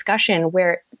financial discussion,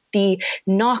 where the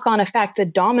knock-on effect, the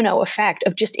domino effect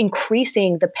of just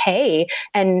increasing the pay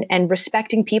and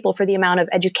respecting people for the amount of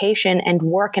education and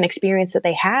work and experience that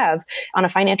they have on a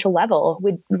financial level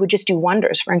would just do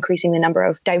wonders for increasing the number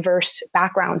of diverse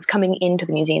backgrounds coming into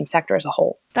the museum sector as a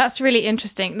whole. That's really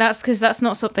interesting. That's because that's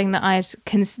not something that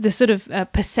the sort of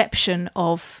perception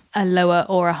of a lower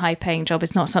or a high paying job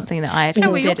is not something that I had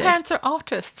considered. Your parents are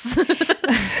artists.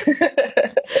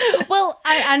 Well,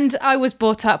 And I was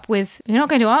brought up with, you're not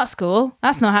going to art school.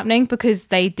 That's not happening, because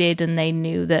they did and they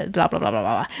knew that blah, blah, blah, blah,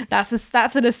 blah.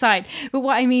 That's an aside. But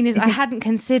what I mean is I hadn't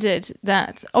considered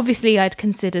that. Obviously, I'd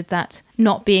considered that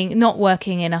not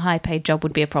working in a high paid job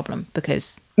would be a problem,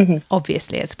 because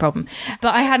obviously it's a problem.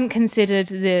 But I hadn't considered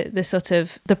the sort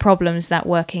of the problems that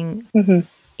working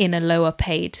in a lower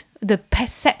paid, the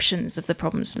perceptions of the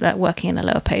problems that working in a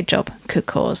lower paid job could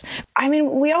cause. I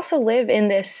mean, we also live in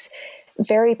this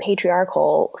very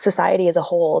patriarchal society as a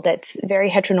whole that's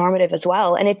very heteronormative as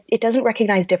well. And it doesn't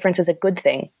recognize difference as a good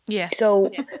thing. Yeah.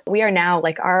 So we are now,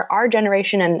 like, our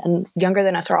generation and younger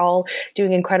than us are all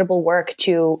doing incredible work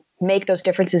to make those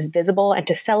differences visible and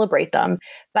to celebrate them.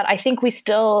 But I think we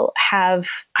still have,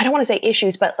 I don't want to say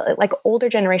issues, but like older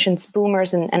generations,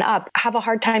 boomers and up, have a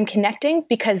hard time connecting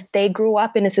because they grew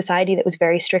up in a society that was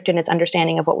very strict in its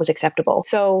understanding of what was acceptable.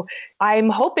 So I'm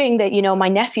hoping that, you know, my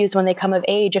nephews, when they come of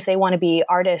age, if they want to be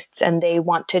artists and they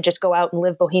want to just go out and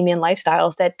live bohemian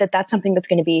lifestyles, that's something that's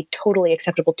going to be totally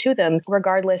acceptable to them,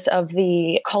 regardless of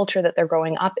the culture that they're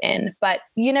growing up in. But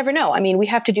you never know. I mean, we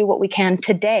have to do what we can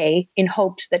today in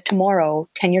hopes that tomorrow,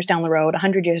 10 years down the road,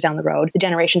 100 years down the road, the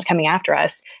generations coming after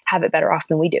us have it better off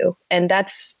than we do. And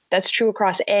that's true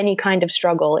across any kind of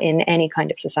struggle in any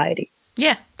kind of society.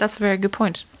 Yeah, that's a very good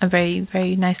point. And very,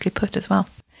 very nicely put as well.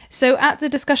 So at the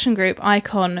discussion group,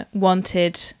 Icon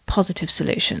wanted positive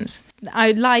solutions.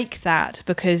 I like that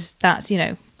because that's, you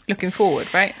know... looking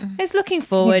forward, right? It's looking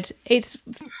forward. It's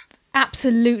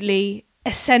absolutely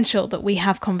essential that we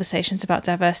have conversations about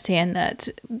diversity and that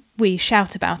we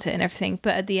shout about it and everything.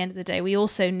 But at the end of the day, we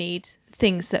also need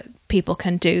things that people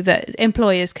can do, that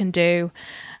employers can do,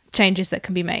 changes that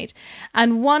can be made.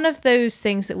 And one of those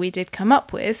things that we did come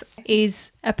up with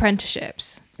is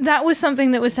apprenticeships. That was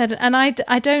something that was said, and I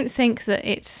don't think that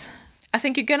it's... I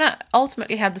think you're going to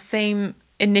ultimately have the same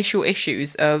initial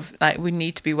issues of, like, we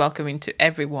need to be welcoming to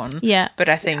everyone. Yeah. But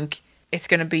I think it's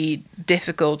going to be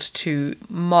difficult to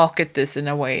market this in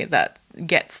a way that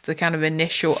gets the kind of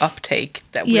initial uptake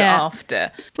that we're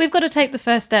after. We've got to take the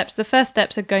first steps. The first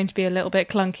steps are going to be a little bit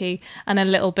clunky and a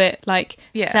little bit like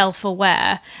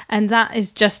self-aware. And that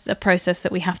is just a process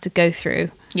that we have to go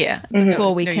through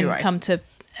before we can come to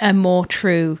a more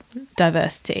true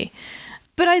diversity.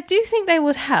 But I do think they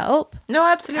would help. No,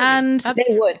 absolutely. And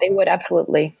They would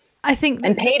absolutely. I think,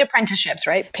 and paid apprenticeships,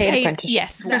 right? Paid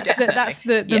apprenticeships.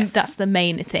 Yes, that's the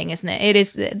main thing, isn't it? It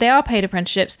is. They are paid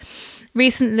apprenticeships.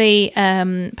 Recently,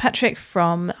 Patrick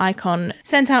from Icon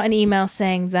sent out an email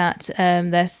saying that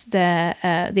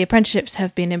the apprenticeships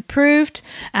have been improved,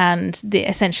 and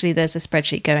essentially there's a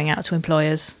spreadsheet going out to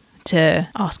employers to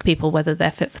ask people whether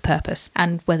they're fit for purpose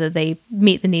and whether they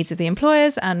meet the needs of the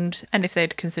employers and if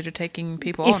they'd consider taking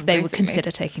people on. If they would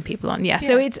consider taking people on,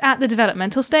 So it's at the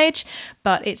developmental stage,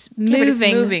 but it's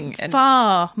moving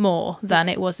far more than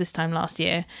it was this time last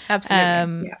year.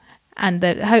 Absolutely. And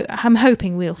I'm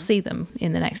hoping we'll see them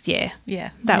in the next year.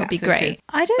 Yeah, that would be great.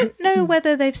 I don't know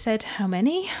whether they've said how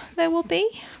many there will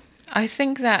be. I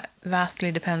think that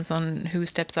vastly depends on who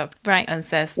steps up and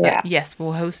says that, yes,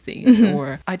 we'll host these.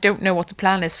 Or I don't know what the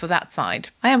plan is for that side.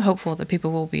 I am hopeful that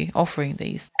people will be offering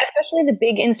these. Especially the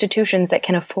big institutions that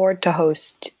can afford to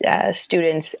host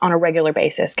students on a regular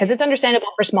basis. Because it's understandable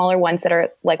for smaller ones that are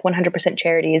like 100%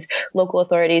 charities, local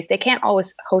authorities, they can't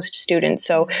always host students.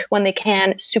 So when they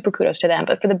can, super kudos to them.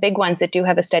 But for the big ones that do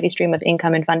have a steady stream of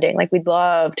income and funding, like we'd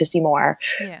love to see more.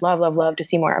 Yeah. Love to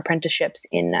see more apprenticeships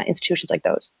in institutions like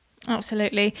those.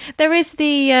 Absolutely. There is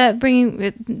the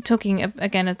talking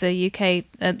again of the UK,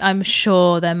 I'm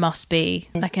sure there must be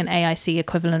like an AIC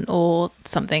equivalent or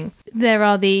something. There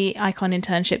are the Icon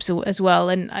internships as well.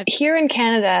 And here in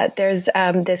Canada, there's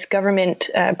this government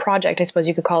project, I suppose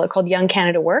you could call it, called Young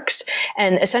Canada Works.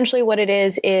 And essentially what it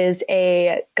is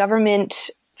a government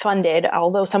funded,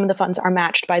 although some of the funds are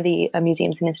matched by the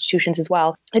museums and institutions as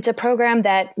well. It's a program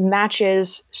that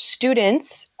matches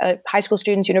students, high school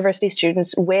students, university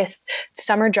students, with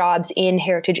summer jobs in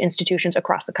heritage institutions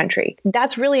across the country.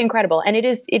 That's really incredible. And it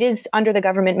is under the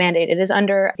government mandate. It is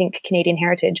under, I think, Canadian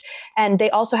Heritage. And they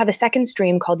also have a second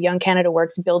stream called Young Canada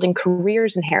Works, Building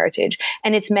Careers in Heritage.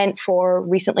 And it's meant for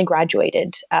recently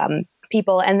graduated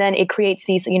people. And then it creates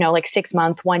these, like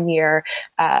 6-month, 1 year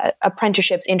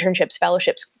apprenticeships, internships,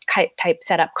 fellowships type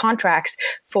setup contracts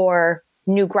for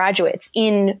new graduates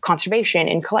in conservation,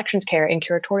 in collections care, in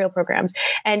curatorial programs.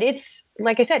 And it's,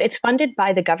 like I said, it's funded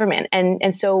by the government.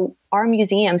 And so our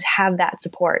museums have that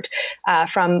support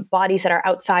from bodies that are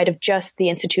outside of just the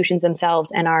institutions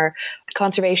themselves and our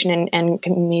conservation and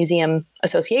museum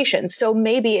associations. So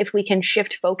maybe if we can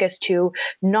shift focus to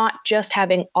not just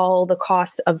having all the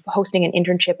costs of hosting an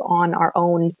internship on our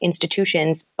own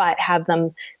institutions, but have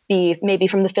them be maybe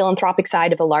from the philanthropic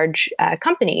side of a large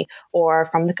company, or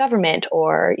from the government,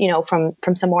 or, you know, from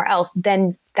somewhere else,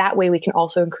 then that way we can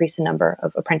also increase the number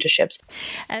of apprenticeships.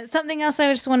 Something else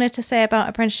I just wanted to say about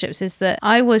apprenticeships is that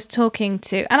I was talking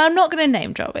to, and I'm not going to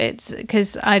name drop it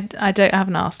because I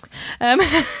haven't asked.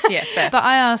 Yeah, fair. But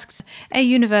I asked a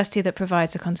university that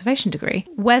provides a conservation degree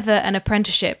whether an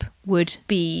apprenticeship would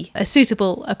be a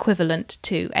suitable equivalent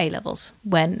to A-levels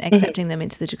when accepting them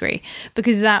into the degree,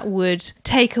 because that would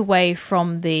take away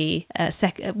from the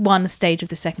one stage of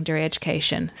the secondary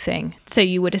education thing. So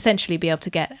you would essentially be able to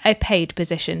get a paid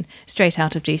position straight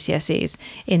out of GCSEs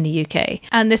in the UK.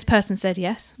 And this person said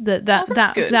yes,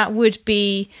 that would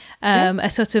be a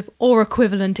sort of or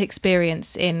equivalent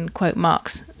experience in quote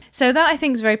marks. So that I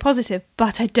think is very positive,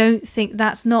 but I don't think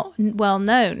that's not well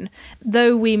known.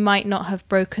 Though we might not have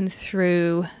broken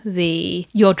through the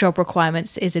your job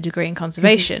requirements is a degree in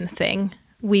conservation thing,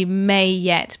 we may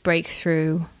yet break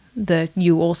through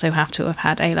you also have to have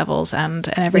had A-levels and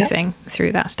everything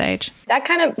through that stage. That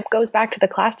kind of goes back to the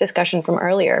class discussion from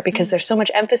earlier, because there's so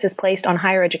much emphasis placed on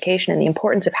higher education and the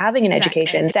importance of having an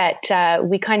education that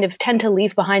we kind of tend to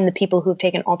leave behind the people who've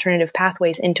taken alternative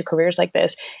pathways into careers like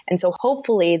this. And so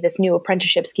hopefully this new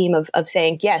apprenticeship scheme of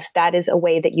saying, yes, that is a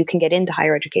way that you can get into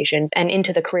higher education and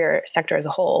into the career sector as a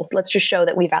whole. Let's just show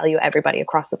that we value everybody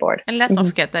across the board. And let's not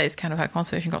forget that is kind of how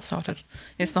conservation got started.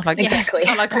 It's not like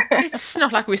it's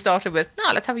not like we started with,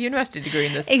 let's have a university degree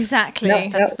in this. Exactly.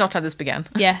 That's not how this began.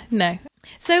 Yeah, no.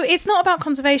 So it's not about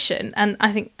conservation, and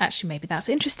I think actually maybe that's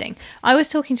interesting. I was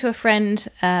talking to a friend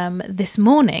this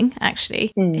morning,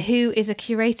 actually, who is a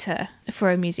curator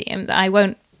for a museum that I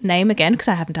won't name again because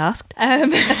I haven't asked.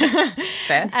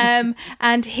 Fair.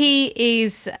 And he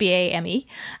is BAME,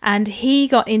 and he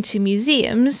got into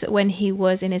museums when he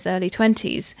was in his early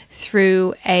 20s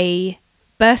through a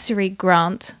bursary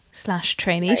grant /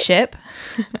 traineeship,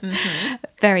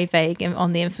 very vague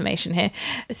on the information here,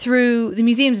 through the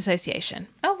Museums Association.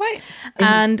 Oh, right.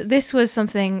 And this was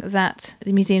something that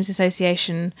the Museums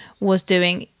Association was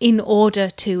doing in order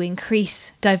to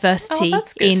increase diversity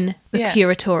in the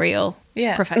curatorial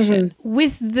profession,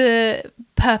 with the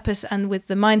purpose and with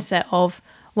the mindset of,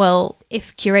 well,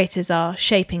 if curators are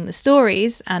shaping the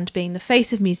stories and being the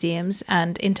face of museums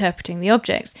and interpreting the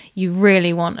objects, you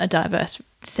really want a diverse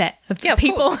set of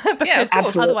people, because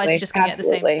otherwise you're just going to get the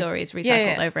same stories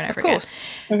recycled over and over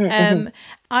again.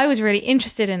 I was really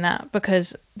interested in that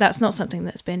because that's not something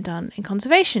that's been done in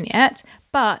conservation yet,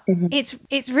 but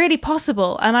it's really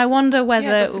possible. And I wonder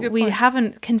whether we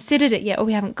haven't considered it yet, or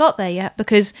we haven't got there yet,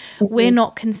 because we're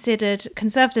not considered,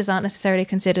 conservators aren't necessarily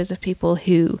considered as people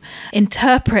who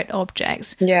interpret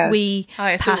objects. We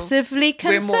passively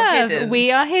conserve.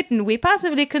 We are hidden. We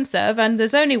passively conserve, and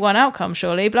there's only one outcome,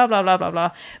 surely, blah, blah, blah, blah,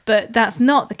 blah. But that's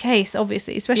not the case,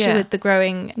 obviously, especially with the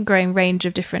growing range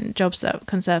of different jobs that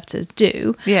conservators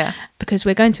do. Because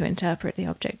we're going to interpret the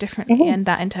object differently, and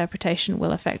that interpretation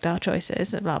will affect our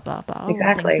choices, blah, blah, blah, all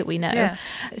the things that we know.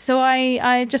 So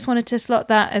I just wanted to slot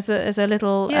that as a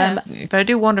little... but I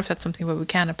do wonder if that's something where we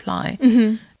can apply.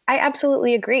 I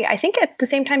absolutely agree. I think at the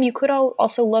same time, you could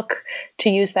also look, to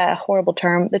use that horrible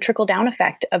term, the trickle-down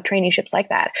effect of traineeships like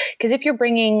that. Because if you're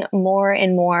bringing more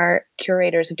and more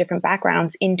curators of different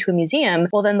backgrounds into a museum,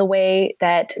 well, then the way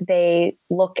that they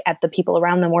look at the people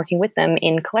around them working with them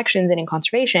in collections and in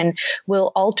conservation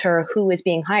will alter who is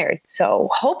being hired. So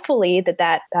hopefully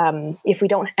that if we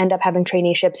don't end up having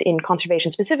traineeships in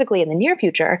conservation specifically in the near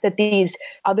future, that these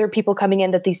other people coming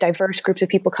in, that these diverse groups of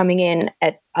people coming in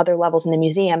at other levels in the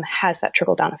museum has that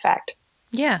trickle-down effect.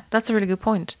 Yeah, that's a really good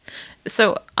point.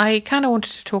 So I kind of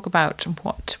wanted to talk about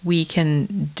what we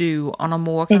can do on a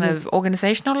more kind of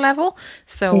organizational level.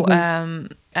 So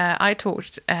I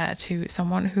talked to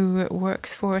someone who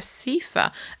works for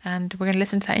CIFA, and we're going to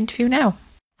listen to that interview now.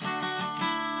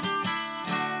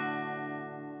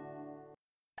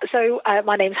 So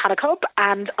my name's Hannah Cobb,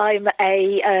 and I'm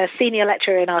a senior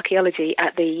lecturer in archaeology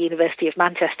at the University of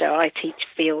Manchester. I teach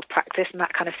field practice and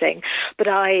that kind of thing. But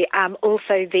I am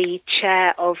also the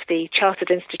chair of the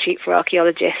Chartered Institute for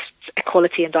Archaeologists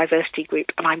Equality and Diversity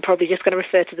Group, and I'm probably just going to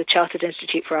refer to the Chartered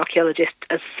Institute for Archaeologists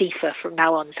as CIFA from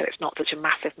now on, so it's not such a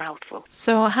massive mouthful.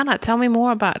 So Hannah, tell me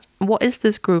more about what is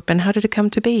this group and how did it come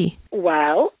to be?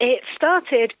 Well, it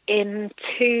started in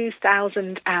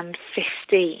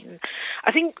 2015.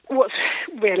 I think what's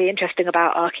really interesting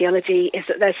about archaeology is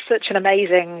that there's such an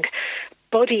amazing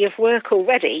body of work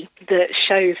already that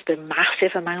shows the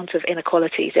massive amount of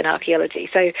inequalities in archaeology.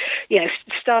 So,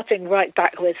 starting right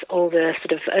back with all the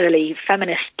sort of early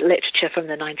feminist literature from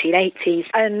the 1980s,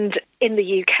 and in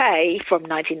the UK from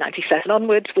 1997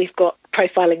 onwards, we've got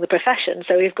profiling the profession.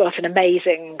 So we've got an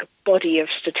amazing body of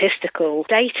statistical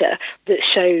data that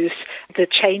shows the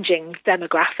changing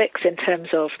demographics in terms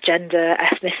of gender,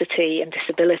 ethnicity and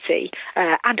disability,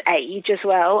 and age as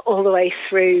well, all the way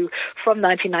through from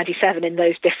 1997 in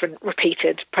those different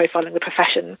repeated profiling the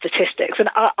profession statistics. And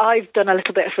I've done a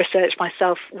little bit of research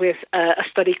myself with a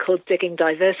study called Digging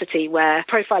Diversity, where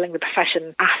profiling the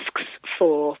profession asks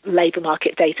for labour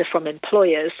market data from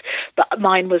employers, but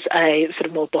mine was a sort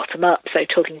of more bottom-up, so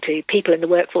talking to people in the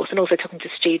workforce and also talking to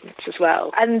students as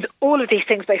well. And all of these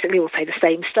things basically all say the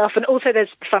same stuff. And also there's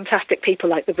fantastic people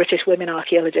like the British women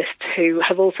archaeologists who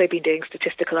have also been doing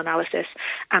statistical analysis,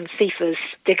 and CIFA's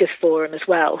Diggers Forum as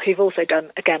well, who've also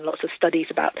done, again, lots of studies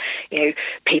about,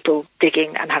 people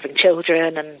digging and having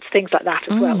children and things like that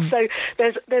as well. So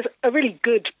there's a really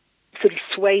good sort of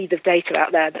swathe of data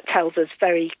out there that tells us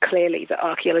very clearly that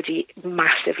archaeology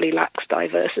massively lacks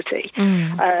diversity.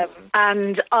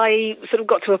 And I sort of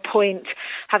got to a point,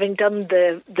 having done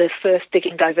the first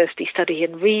Digging Diversity study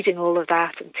and reading all of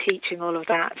that and teaching all of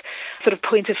that, sort of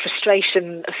point of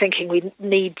frustration of thinking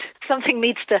something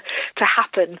needs to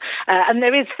happen. And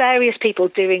there is various people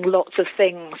doing lots of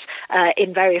things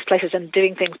in various places and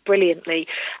doing things brilliantly.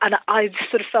 And I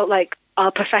just sort of felt like our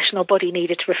professional body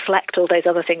needed to reflect all those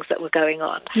other things that were going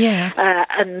on.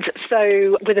 And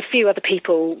so with a few other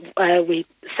people, we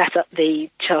set up the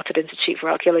Chartered Institute for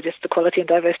Archaeologists, the Quality and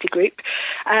Diversity Group.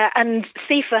 And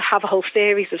CIFA have a whole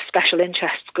series of special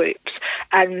interest groups.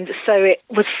 And so it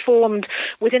was formed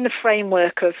within the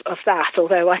framework of that,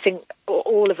 although I think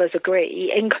all of us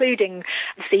agree, including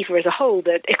CIFA as a whole,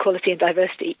 that equality and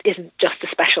diversity isn't just a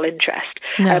special interest.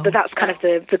 But that's kind of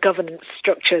the governance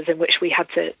structures in which we had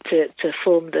to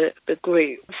form the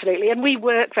group. Absolutely. And we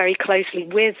work very closely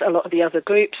with a lot of the other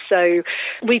groups. So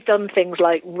we've done things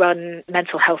like run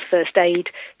mental health first aid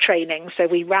training. So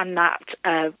we ran that,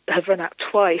 have run that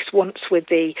twice, once with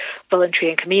the voluntary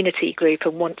and community group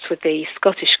and once with the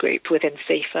Scottish group within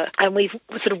CIFA. And we've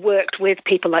sort of worked with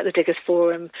people like the Diggers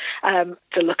Forum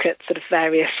to look at sort of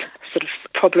various sort of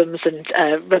problems and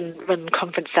run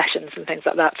conference sessions and things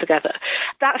like that together.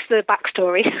 That's the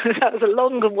backstory. That was a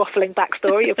long and waffling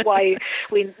backstory of why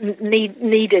we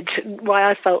needed,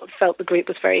 why I felt the group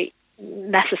was very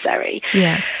necessary.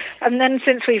 And then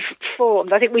since we've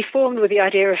formed, I think we formed with the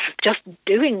idea of just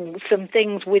doing some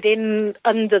things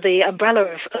under the umbrella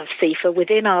of CIFA,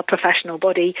 within our professional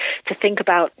body, to think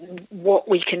about what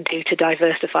we can do to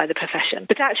diversify the profession.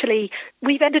 But actually,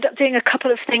 we've ended up doing a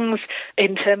couple of things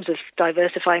in terms of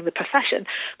diversifying the profession,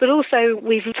 but also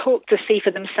we've talked to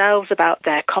CIFA themselves about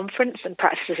their conference and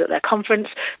practices at their conference,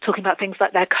 talking about things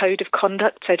like their code of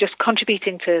conduct, so just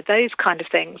contributing to those kind of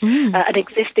things, and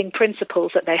existing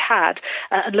principles that they had,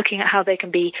 and looking at how they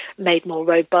can be made more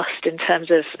robust in terms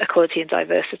of equality and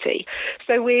diversity.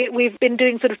 So we've been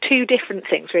doing sort of two different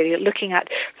things, really, looking at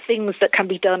things that can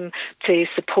be done to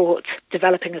support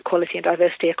developing equality and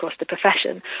diversity across the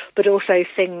profession, but also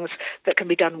things that can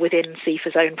be done within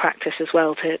CIFA's own practice as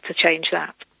well to change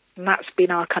that. And that's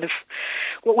been our kind of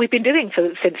what we've been doing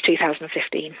since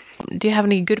 2015. Do you have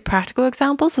any good practical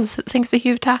examples of things that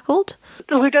you've tackled?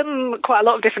 We've done quite a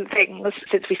lot of different things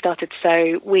since we started.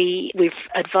 So we've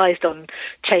advised on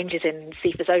changes in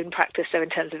CIFA's own practice, so in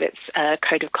terms of its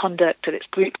code of conduct and its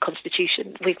group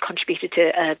constitution. We've contributed to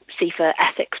a CIFA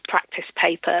ethics practice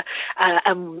paper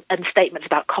and statements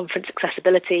about conference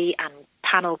accessibility and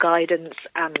panel guidance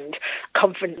and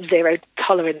conference zero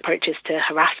tolerance approaches to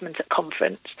harassment at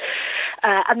conference.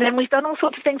 And then we've done all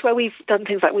sorts of things where we've done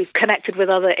things like we've connected with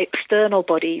other external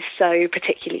bodies, so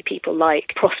particularly people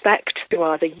like Prospect, who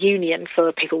are the union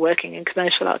for people working in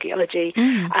commercial archaeology,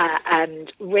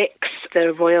 and RICS,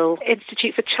 the Royal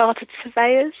Institute for Chartered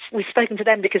Surveyors. We've spoken to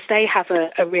them because they have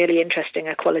a really interesting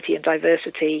equality and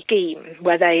diversity scheme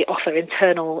where they offer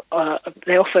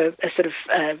they offer a sort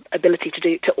of ability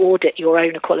to audit your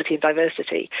own equality and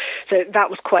diversity. So that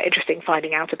was quite interesting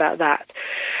finding out about that.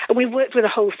 And we worked with a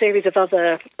whole series of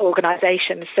other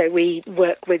organisations. So we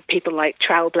work with people like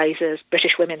Trailblazers,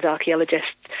 British Women's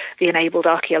Archaeologists, the Enabled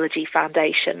Archaeology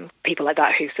Foundation, people like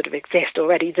that who sort of exist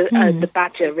already, the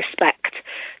Badger Respect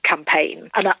campaign.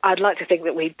 And I'd like to think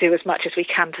that we do as much as we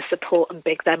can to support and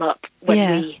big them up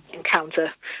when we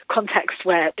encounter contexts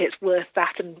where it's worth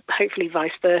that, and hopefully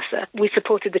vice versa. We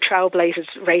supported the Trailblazers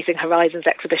Raising Horizons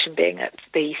exhibition being at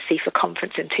the CIFA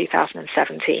conference in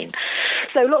 2017.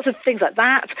 So lots of things like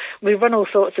that. We run all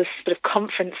sorts of sort of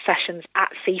conference sessions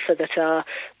at CIFA that are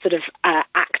sort of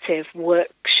active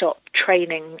workshop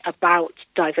training about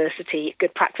diversity,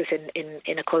 good practice in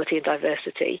inequality and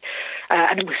diversity.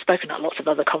 And we've spoken at lots of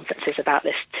other conferences about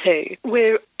this too.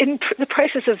 We're in the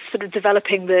process of sort of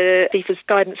developing the CIFA's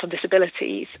guidance on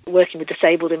disabilities, working with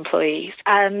disabled employees.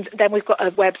 And then we've got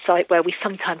a website where we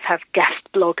sometimes have guest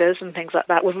bloggers and things like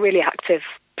that. We're really active,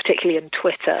 particularly in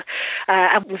Twitter.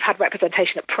 And we've had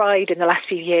representation at Pride in the last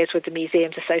few years with the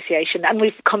Museums Association, and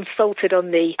we've consulted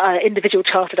on the individual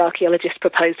chartered archaeologist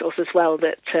proposals as well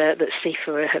that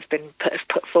CIFA have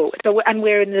put forward. And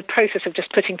we're in the process of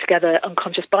just putting together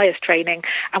unconscious bias training,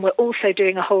 and we're also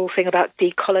doing a whole thing about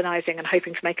decolonising and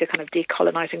hoping to make a kind of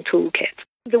decolonising toolkit.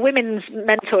 The Women's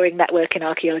Mentoring Network in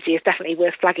Archaeology is definitely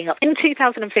worth flagging up. In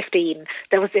 2015,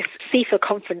 there was this CIFA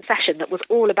conference session that was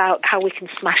all about how we can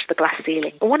smash the glass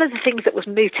ceiling. And one of the things that was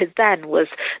mooted then was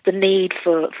the need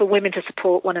for women to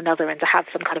support one another and to have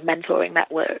some kind of mentoring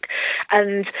network.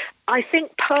 And I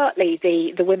think partly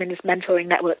the Women's Mentoring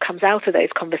Network comes out of those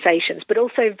conversations, but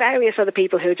also various other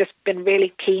people who have just been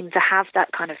really keen to have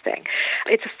that kind of thing.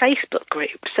 It's a Facebook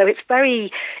group, so it's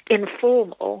very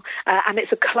informal, and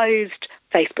it's a closed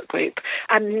Facebook group,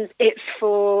 and it's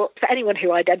for anyone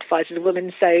who identifies as a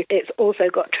woman. So it's also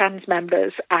got trans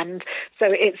members, and so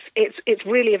it's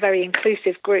really a very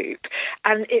inclusive group,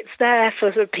 and it's there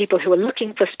for sort of people who are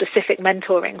looking for specific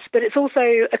mentorings. But it's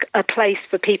also a place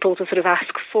for people to sort of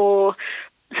ask for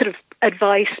sort of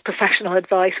advice, professional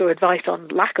advice, or advice on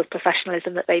lack of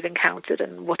professionalism that they've encountered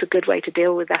and what a good way to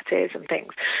deal with that is and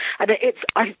things. And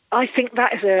I think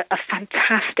that is a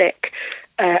fantastic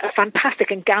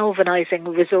and galvanising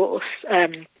resource.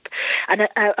 And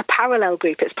a parallel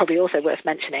group, it's probably also worth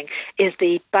mentioning, is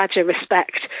the Badger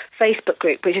Respect Facebook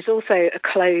group, which is also a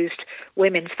closed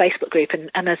women's Facebook group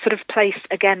and a sort of place,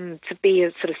 again, to be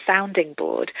a sort of sounding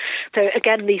board. So,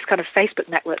 again, these kind of Facebook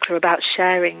networks are about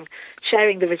sharing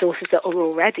the resources that are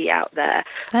already out there.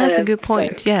 That's a good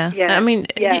point, so, I mean,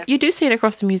 you do see it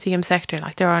across the museum sector.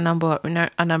 Like, there are a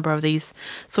number of these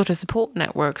sort of support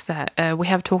networks that we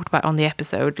have talked about on the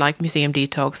episode, like Museum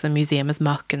Detox and Museum as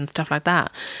Muck and stuff like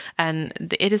that. And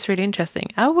it is really interesting.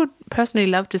 I would personally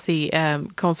love to see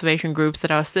conservation groups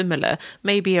that are similar,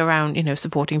 maybe around,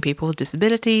 supporting people with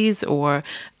disabilities, or,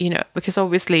 because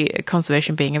obviously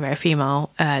conservation being a very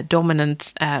female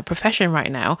dominant profession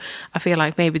right now, I feel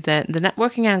like maybe the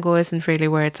networking angle isn't really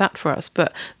where it's at for us,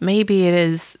 but maybe it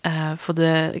is for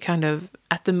the kind of,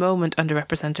 at the moment,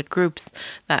 underrepresented groups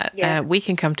that we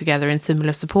can come together in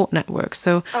similar support networks.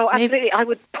 So, absolutely. I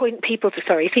would point people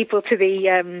to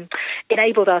the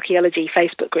Enabled Archaeology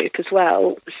Facebook group as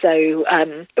well. So,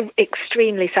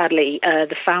 extremely sadly,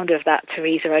 the founder of that,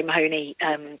 Teresa O'Mahony,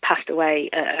 passed away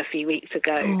a few weeks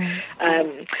ago.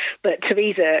 But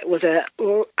Teresa was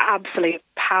an absolute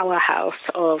powerhouse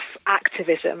of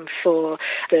activism for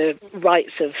the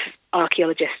rights of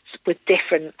archaeologists with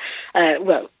different,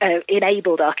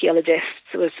 enabled archaeologists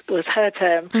was her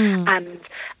term. And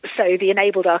so the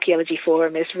Enabled Archaeology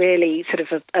Forum is really sort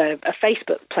of a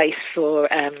Facebook place for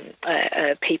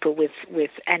people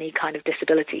with any kind of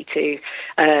disability to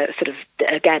sort of,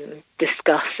 again,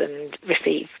 discuss and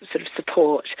receive sort of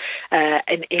support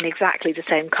in exactly the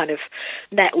same kind of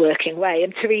networking way.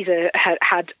 And Teresa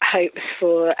had hopes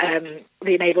for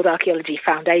the Enabled Archaeology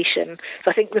Foundation.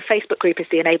 So I think the Facebook group is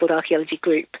the Enabled Archaeology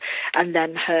Group, and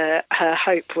then her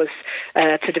hope was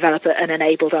to develop an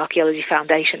Enabled Archaeology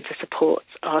Foundation to support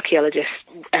archaeologists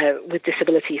with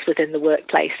disabilities within the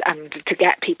workplace and to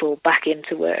get people back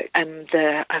into work. And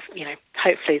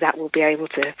hopefully that will be able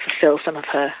to fulfill some of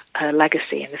her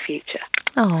legacy in the future.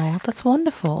 Oh, that's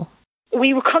wonderful.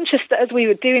 We were conscious that as we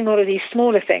were doing all of these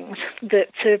smaller things, that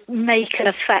to make an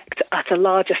effect at a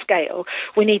larger scale,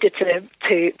 we needed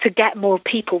to get more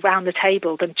people round the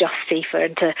table than just CIFA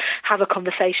and to have a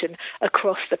conversation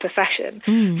across the profession.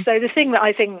 So the thing that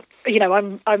I think,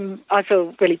 I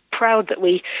feel really proud that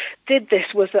we did this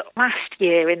was that last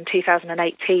year in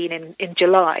 2018, in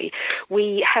July,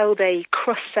 we held a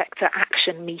cross-sector action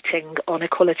profession meeting on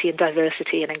equality and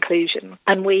diversity and inclusion.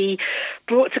 And we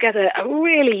brought together a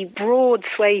really broad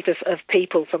swathe of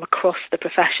people from across the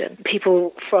profession,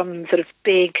 people from sort of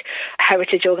big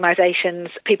heritage organisations,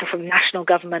 people from national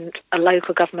government, a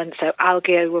local government, so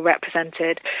Algeo were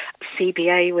represented,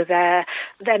 CBA were there,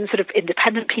 then sort of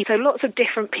independent people, lots of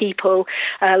different people,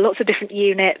 lots of different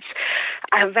units,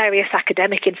 various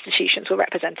academic institutions were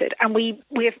represented. And we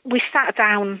sat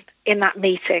down in that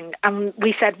meeting and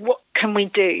we said, what can we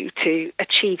do to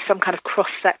achieve some kind of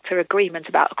cross-sector agreement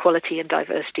about equality and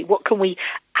diversity? What can we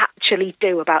actually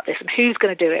do about this, and who's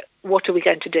going to do it? What are we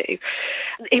going to do?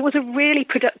 It was a really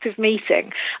productive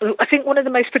meeting. I think one of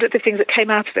the most productive things that came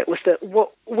out of it was that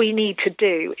what we need to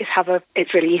do is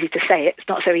it's really easy to say it, it's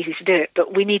not so easy to do it,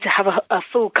 but we need to have a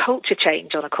full culture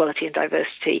change on equality and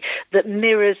diversity that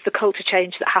mirrors the culture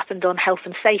change that happened on health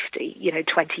and safety,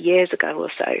 20 years ago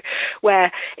or so,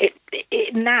 where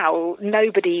now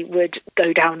nobody would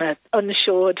go down an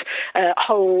unshored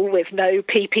hole with no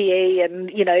PPE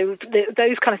and,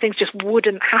 those kind of things just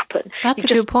wouldn't happen. That's a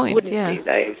good point. Yeah. Do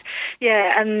those.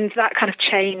 Yeah, and that kind of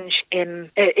change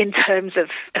in terms of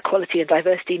equality and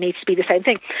diversity needs to be the same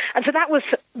thing. And so that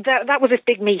was a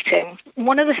big meeting.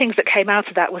 One of the things that came out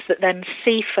of that was that then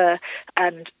CIFA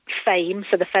and FAME,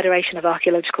 so the Federation of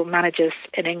Archaeological Managers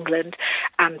in England,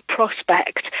 and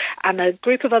Prospect, and a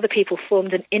group of other people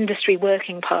formed an industry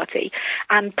working party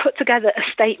and put together a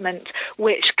statement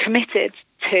which committed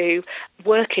to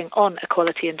working on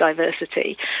equality and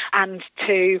diversity and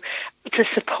to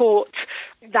support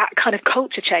that kind of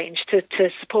culture change, to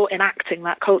support enacting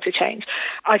that culture change.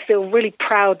 I feel really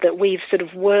proud that we've sort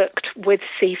of worked with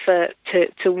CIFA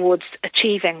towards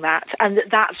achieving that, and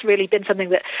that's really been something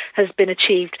that has been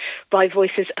achieved by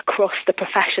voices across the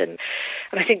profession.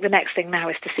 And I think the next thing now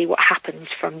is to see what happens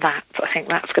from that. So I think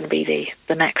that's going to be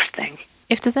the next thing.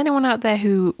 If there's anyone out there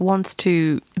who wants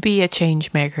to be a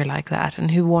change maker like that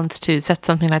and who wants to set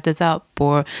something like this up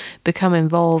or become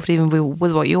involved even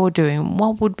with what you're doing,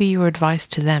 what would be your advice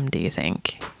to them, do you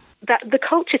think? That the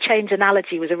culture change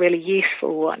analogy was a really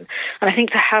useful one. And I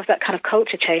think to have that kind of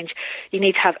culture change, you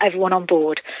need to have everyone on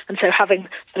board. And so having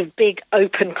sort of big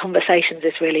open conversations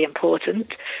is really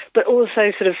important, but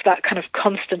also sort of that kind of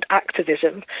constant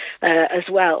activism as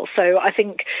well. So I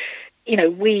think,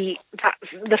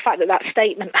 the fact that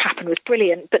statement happened was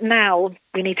brilliant, but now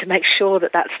we need to make sure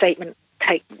that statement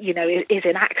is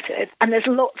enacted. And there's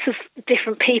lots of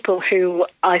different people who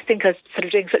I think are sort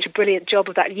of doing such a brilliant job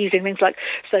of that, using things like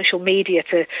social media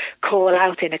to call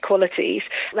out inequalities.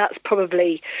 That's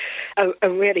probably a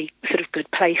really sort of good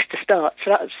place to start.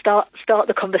 So start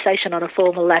the conversation on a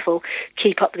formal level,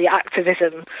 keep up the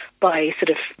activism by sort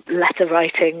of letter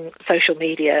writing, social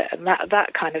media, and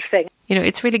that kind of thing.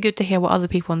 It's really good to hear what other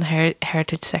people in the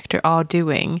heritage sector are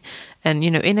doing. And,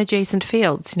 in adjacent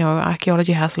fields,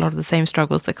 archaeology has a lot of the same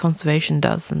struggles that conservation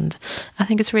does. And I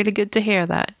think it's really good to hear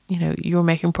that, you're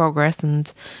making progress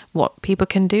and what people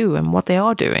can do and what they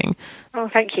are doing. Oh,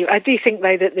 thank you. I do think,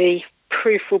 though, that the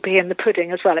proof will be in the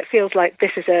pudding as well. It feels like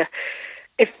this is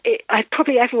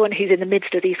probably everyone who's in the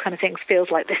midst of these kind of things feels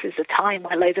like this is a time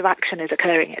where loads of action is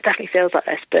occurring. It definitely feels like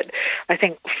this, but I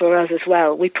think for us as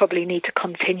well, we probably need to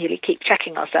continually keep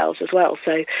checking ourselves as well.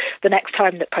 So the next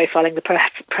time that Profiling the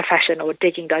Profession or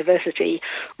Digging Diversity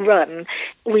run,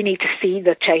 we need to see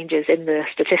the changes in the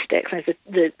statistics. And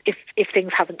if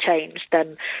things haven't changed,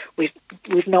 then we've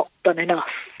not done enough.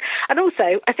 And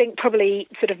also, I think probably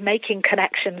sort of making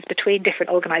connections between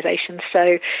different organisations.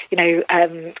 So,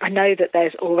 I know that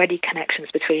there's already connections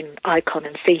between ICON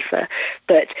and CIFA,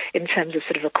 but in terms of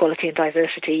sort of equality and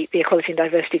diversity, the equality and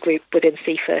diversity group within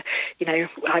CIFA,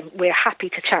 we're happy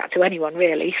to chat to anyone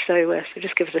really. So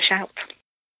just give us a shout.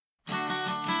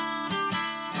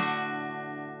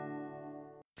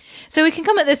 So we can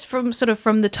come at this from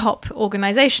the top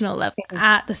organisational level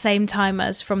at the same time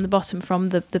as from the bottom, from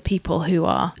the people who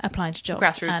are applying to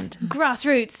jobs.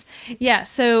 Grassroots. Yeah.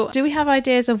 So do we have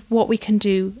ideas of what we can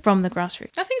do from the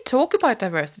grassroots? I think talk about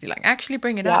diversity, like actually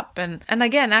bring it up. And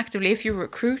again, actively, if you're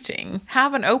recruiting,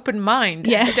 have an open mind.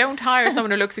 Yeah. Don't hire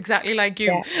someone who looks exactly like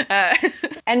you. Yeah.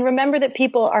 And remember that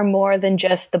people are more than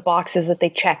just the boxes that they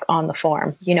check on the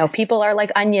form. People are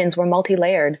like onions. We're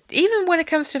multi-layered. Even when it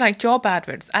comes to like job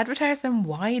advertise them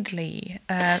widely.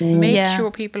 Make sure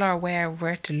people are aware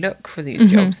where to look for these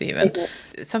jobs even.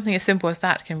 something as simple as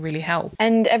that can really help.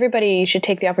 And everybody should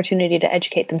take the opportunity to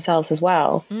educate themselves as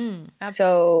well.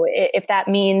 So if that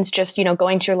means just,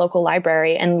 going to your local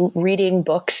library and reading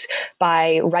books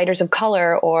by writers of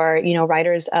color, or,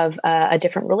 writers of a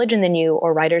different religion than you,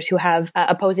 or writers who have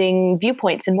opposing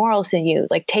viewpoints and morals than you,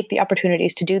 like, take the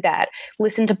opportunities to do that.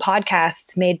 Listen to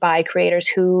podcasts made by creators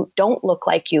who don't look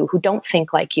like you, who don't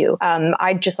think like you.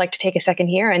 I'd just like to take a second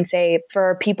here and say,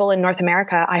 for people in North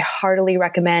America, I heartily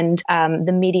recommend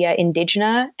the Media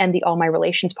Indigena and the All My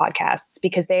Relations podcasts,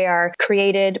 because they are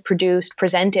created, produced,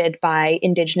 presented by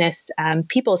Indigenous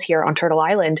peoples here on Turtle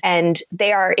Island. And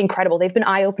they are incredible. They've been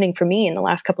eye-opening for me in the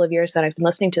last couple of years that I've been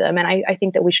listening to them. And I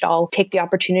think that we should all take the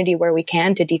opportunity where we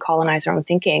can to decolonize our own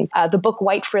thinking. The book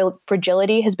White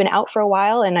Fragility has been out for a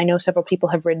while, and I know several people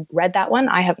have read that one.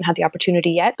 I haven't had the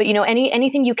opportunity yet. But,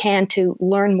 anything you can to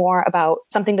learn more about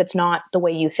something that's not the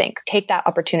way you think, take that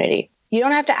opportunity. You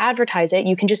don't have to advertise it.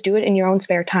 You can just do it in your own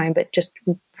spare time, but just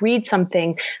read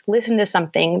something, listen to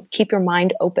something, keep your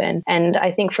mind open. And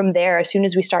I think from there, as soon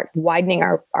as we start widening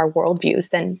our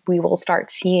worldviews, then we will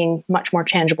start seeing much more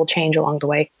tangible change along the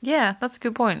way. Yeah, that's a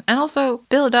good point. And also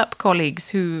build up colleagues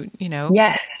who,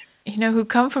 Yes. Who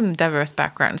come from diverse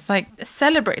backgrounds. Like,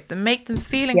 celebrate them, make them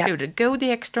feel included, go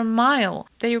the extra mile.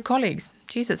 They're your colleagues.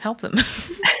 Jesus, help them.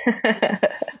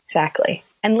 Exactly.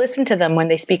 And listen to them when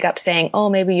they speak up saying, oh,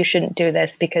 maybe you shouldn't do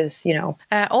this because,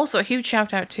 Also, a huge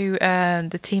shout out to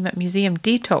the team at Museum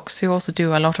Detox, who also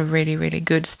do a lot of really, really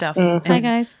good stuff. Hi,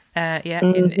 guys.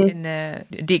 In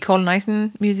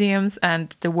decolonizing museums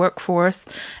and the workforce,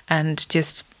 and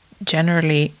just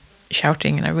generally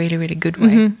shouting in a really, really good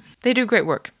way. They do great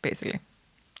work, basically.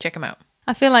 Check them out.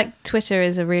 I feel like Twitter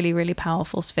is a really, really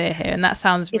powerful sphere here, and that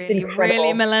sounds really,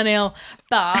 really millennial,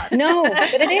 but... No,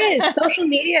 but it is. Social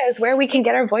media is where we can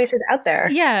get our voices out there.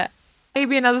 Yeah.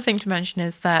 Maybe another thing to mention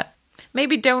is that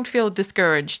maybe don't feel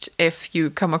discouraged if you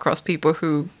come across people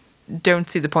who don't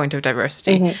see the point of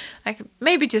diversity. Like,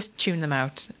 maybe just tune them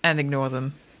out and ignore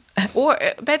them. Or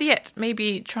better yet,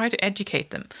 maybe try to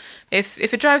educate them. If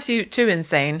it drives you too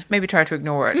insane, maybe try to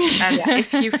ignore it. And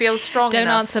if you feel strong enough...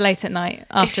 Don't answer late at night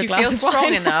after a glass of wine. If you feel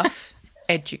strong enough,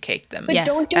 educate them. But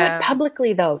don't do it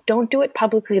publicly, though. Don't do it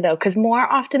publicly, though, because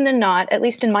more often than not, at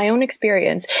least in my own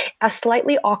experience, a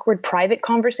slightly awkward private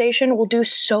conversation will do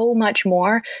so much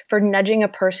more for nudging a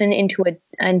person into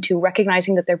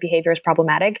recognizing that their behavior is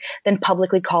problematic than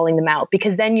publicly calling them out,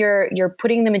 because then you're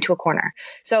putting them into a corner.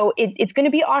 So it's going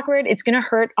to be awkward. It's going to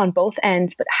hurt on both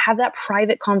ends, but have that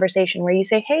private conversation where you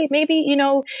say, hey, maybe,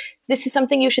 this is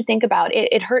something you should think about.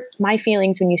 It hurt my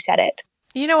feelings when you said it.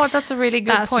 You know what? That's a really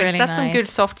good point. Really that's nice. Some good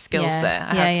soft skills there,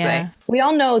 I have to say. We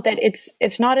all know that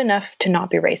it's not enough to not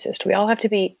be racist. We all have to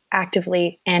be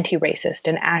actively anti-racist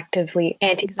and actively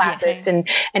anti-classist and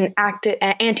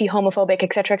anti-homophobic,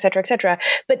 et cetera, et cetera, et cetera.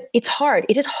 But it's hard.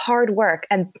 It is hard work.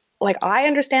 And like, I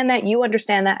understand that, you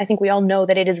understand that. I think we all know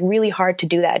that it is really hard to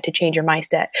do that, to change your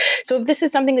mindset. So if this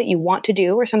is something that you want to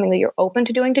do or something that you're open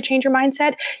to doing to change your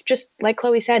mindset, just like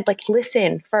Chloe said, like,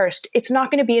 listen first. It's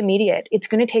not going to be immediate. It's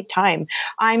going to take time.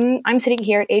 I'm sitting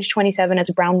here at age 27 as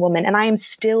a brown woman, and I am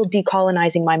still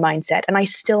decolonizing my mindset, and I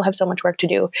still have so much work to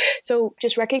do. So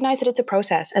just recognize that it's a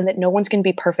process and that no one's going to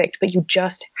be perfect, but you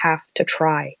just have to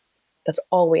try. That's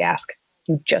all we ask.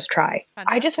 You just try.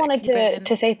 Fantastic. I just wanted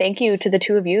to say thank you to the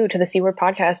two of you, to the C Word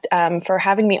podcast, for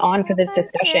having me on for this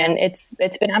discussion. It's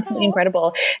been absolutely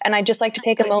incredible. And I'd just like to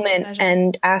take a moment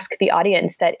and ask the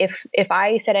audience that if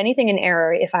I said anything in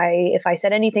error, if I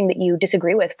said anything that you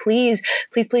disagree with, please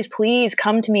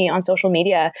come to me on social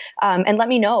media and let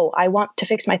me know. I want to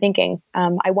fix my thinking.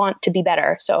 I want to be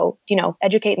better. So,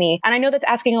 educate me. And I know that's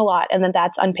asking a lot and that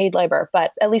that's unpaid labor,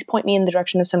 but at least point me in the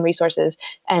direction of some resources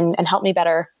and help me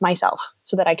better myself,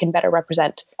 so that I can better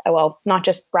represent, not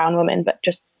just brown women, but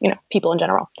just, people in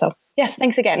general. So yes,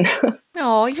 thanks again.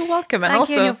 Oh, you're welcome. And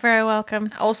you're very welcome.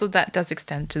 Also, that does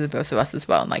extend to the both of us as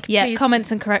well. Like, please,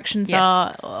 comments and corrections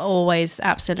are always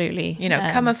absolutely,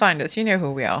 come and find us. You know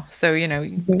who we are. So,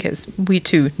 because we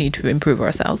too need to improve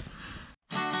ourselves.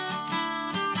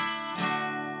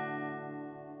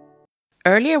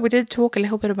 Earlier, we did talk a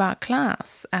little bit about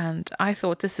class, and I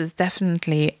thought this is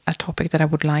definitely a topic that I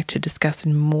would like to discuss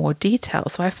in more detail.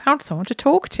 So I found someone to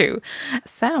talk to.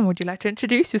 Sam, would you like to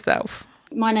introduce yourself?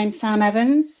 My name's Sam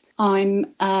Evans. I'm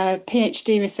a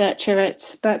PhD researcher at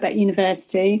Birkbeck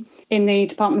University in the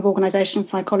Department of Organisational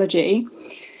Psychology.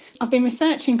 I've been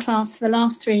researching class for the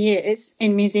last 3 years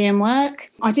in museum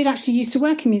work. I did actually used to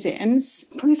work in museums,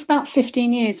 probably for about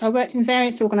 15 years. I worked in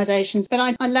various organisations, but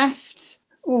I left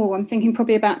I'm thinking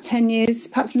probably about 10 years,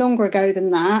 perhaps longer ago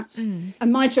than that.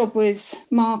 And my job was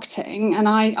marketing, and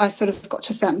I sort of got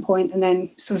to a certain point and then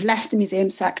sort of left the museum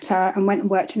sector and went and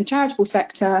worked in the charitable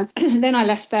sector. Then I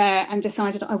left there and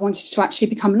decided I wanted to actually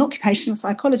become an occupational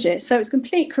psychologist. So it's a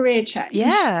complete career change.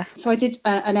 Yeah. So I did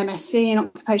an MSc in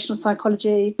occupational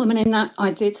psychology, and in that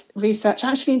I did research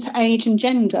actually into age and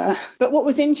gender. But what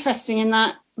was interesting in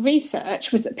that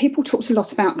research was that people talked a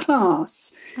lot about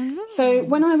class. So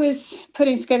when I was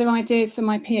putting together ideas for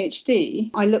my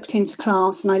PhD, I looked into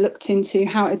class and I looked into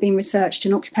how it had been researched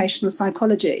in occupational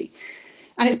psychology.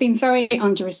 And it's been very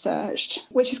under-researched,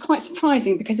 which is quite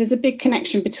surprising because there's a big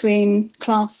connection between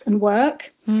class and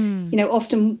work.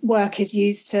 Often work is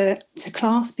used to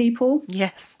class people.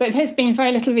 Yes. But there's been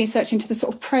very little research into the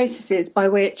sort of processes by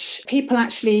which people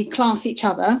actually class each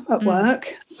other at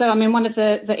work. So, I mean, one of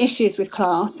the issues with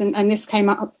class, and this came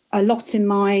up a lot in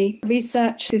my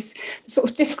research, is the sort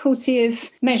of difficulty of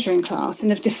measuring class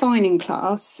and of defining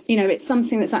class. It's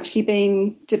something that's actually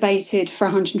been debated for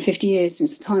 150 years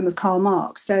since the time of Karl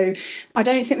Marx. So I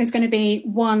don't think there's going to be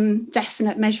one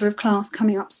definite measure of class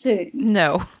coming up soon.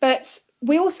 No. But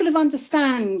we all sort of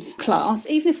understand class,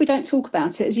 even if we don't talk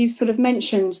about it, as you've sort of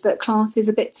mentioned, that class is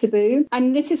a bit taboo.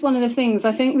 And this is one of the things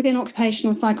I think within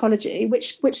occupational psychology,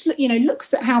 which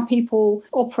looks at how people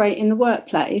operate in the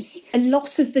workplace. A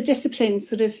lot of the disciplines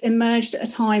sort of emerged at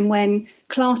a time when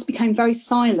class became very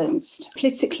silenced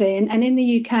politically. And in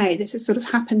the UK, this has sort of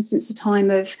happened since the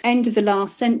time of end of the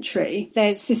last century.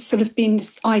 There's this sort of been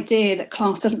this idea that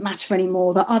class doesn't matter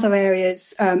anymore, that other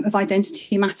areas of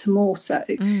identity matter more so.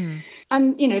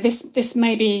 And, this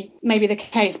may be the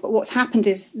case, but what's happened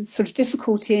is the sort of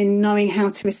difficulty in knowing how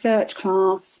to research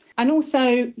class, and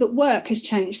also that work has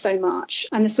changed so much,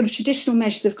 and the sort of traditional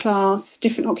measures of class,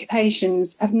 different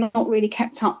occupations, have not really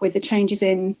kept up with the changes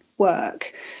in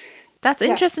work. That's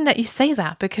interesting that you say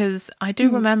that, because I do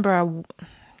remember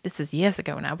this is years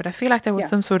ago now, but I feel like there was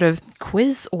some sort of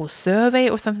quiz or survey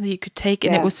or something that you could take,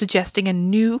 and it was suggesting a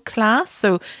new class.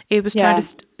 So it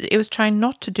was trying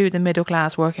not to do the middle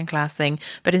class, working class thing,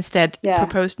 but instead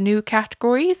proposed new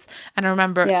categories. And I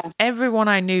remember everyone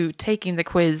I knew taking the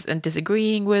quiz and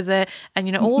disagreeing with it,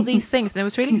 and all these things. And it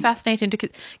was really fascinating to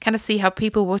kind of see how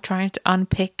people were trying to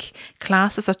unpick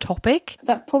class as a topic.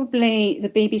 That's probably the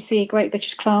BBC Great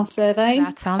British Class Survey.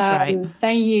 That sounds right.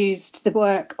 They used the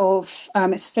work of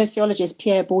sociologist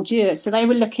Pierre Bourdieu. So they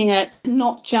were looking at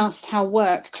not just how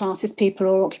work classes people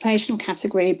or occupational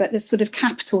category, but the sort of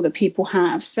capital that people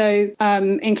have. So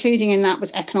including in that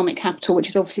was economic capital, which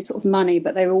is obviously sort of money,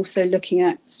 but they were also looking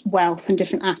at wealth and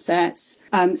different assets.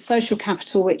 Social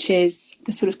capital, which is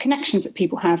the sort of connections that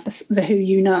people have, the who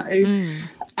you know.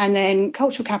 And then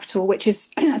cultural capital, which is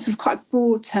sort of quite a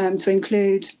broad term to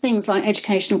include things like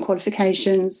educational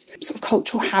qualifications, sort of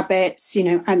cultural habits,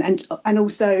 and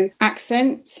also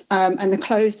accent and the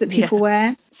clothes that people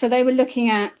wear. So they were looking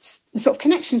at the sort of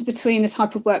connections between the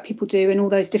type of work people do and all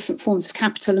those different forms of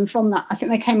capital. And from that, I think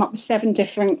they came up with 7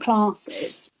 different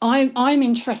classes. I'm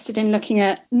interested in looking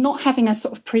at not having a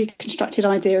sort of pre-constructed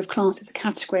idea of class as a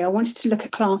category. I wanted to look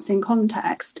at class in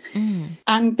context.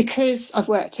 And because I've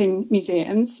worked in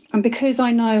museums, and because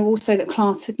I know also that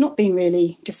class had not been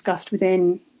really discussed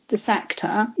within the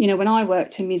sector, when I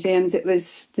worked in museums, it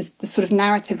was the sort of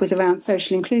narrative was around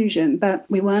social inclusion, but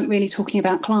we weren't really talking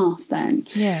about class then.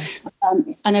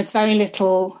 And there's very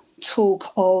little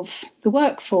talk of the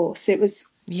workforce. It was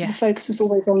the focus was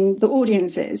always on the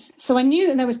audiences. So I knew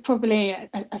that there was probably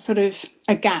a sort of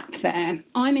a gap there.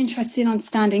 I'm interested in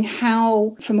understanding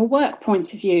how, from a work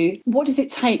point of view, what does it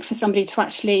take for somebody to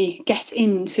actually get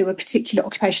into a particular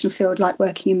occupational field like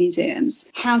working in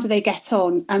museums? How do they get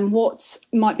on? And what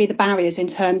might be the barriers in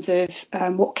terms of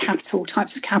what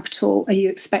types of capital are you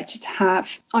expected to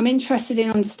have? I'm interested in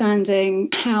understanding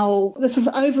how the sort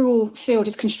of overall field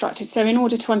is constructed. So in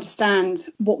order to understand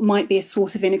what might be a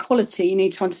source of inequality, you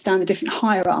need to understand the different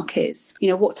hierarchies.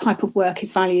 What type of work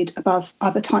is valued above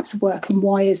other types of work, and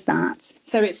why is that?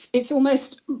 So it's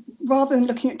almost, rather than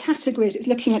looking at categories, it's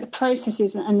looking at the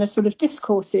processes and the sort of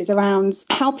discourses around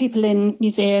how people in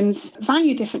museums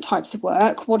value different types of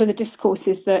work. What are the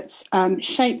discourses that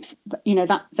shape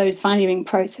those valuing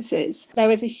processes? There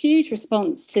was a huge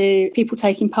response to people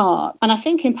taking part, and I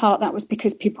think in part that was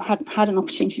because people hadn't had an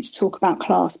opportunity to talk about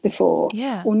class before,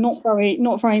 or not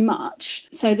very much.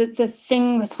 So the thing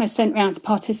that I sent around to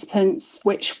participants,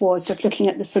 which was just looking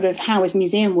at the sort of how is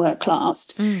museum work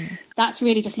classed, that's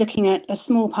really just looking at a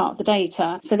small part of the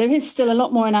data. So there is still a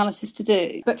lot more analysis to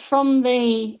do. But from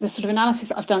the sort of analysis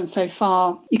that I've done so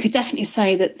far, you could definitely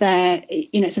say that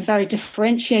it's a very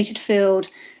differentiated field.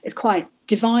 It's quite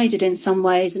divided in some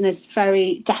ways, and there's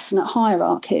very definite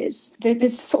hierarchies.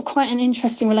 There's sort of quite an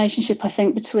interesting relationship, I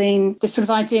think, between the sort of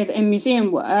idea that in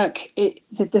museum work,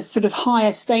 the sort of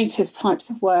higher status types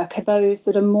of work are those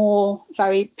that are more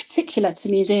very particular to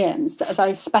museums, that are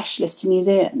very specialist to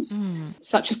museums,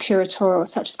 such as curatorial,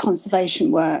 such as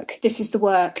conservation work. This is the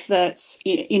work that,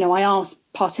 I asked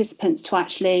participants to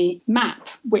actually map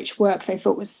which work they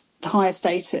thought was the higher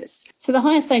status. So the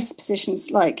higher status positions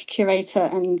like curator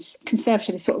and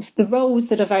conservator are sort of the roles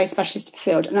that are very specialist to the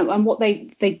field. And what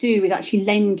they do is actually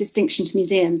lend distinction to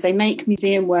museums. They make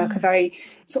museum work a very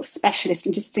sort of specialist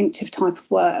and distinctive type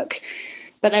of work.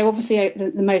 But they're obviously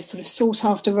the most sort of sought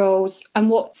after roles. And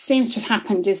what seems to have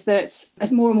happened is that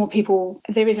as more and more people,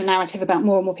 there is a narrative about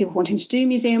more and more people wanting to do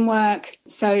museum work.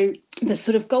 So the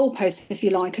sort of goalposts, if you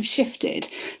like, have shifted.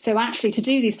 So actually to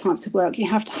do these types of work, you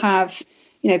have to have,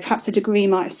 perhaps a degree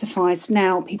might have sufficed.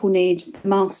 Now people need the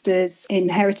masters in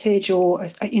heritage or,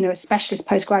 a specialist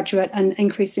postgraduate and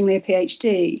increasingly a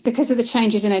PhD. Because of the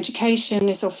changes in education,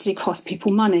 this obviously costs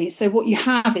people money. So what you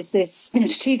have is this, to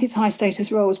achieve these high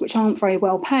status roles, which aren't very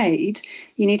well paid,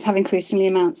 you need to have increasingly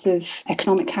amounts of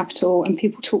economic capital. And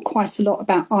people talk quite a lot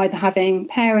about either having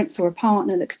parents or a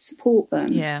partner that could support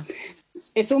them. Yeah.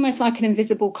 It's almost like an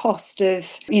invisible cost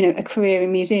of, a career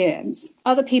in museums.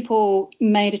 Other people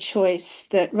made a choice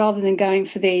that rather than going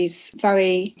for these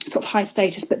very sort of high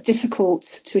status but difficult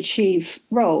to achieve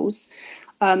roles,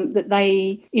 that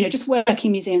they, just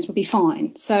working museums would be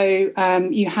fine. So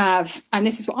you have, and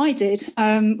this is what I did,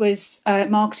 was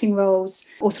marketing roles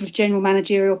or sort of general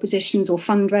managerial positions or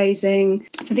fundraising.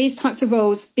 So these types of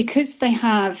roles, because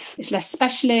it's less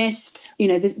specialist,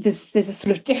 there's a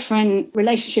sort of different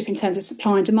relationship in terms of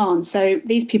supply and demand. So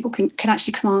these people can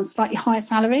actually command slightly higher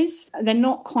salaries. They're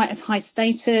not quite as high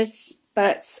status,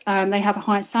 but they have a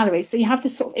higher salary. So you have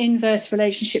this sort of inverse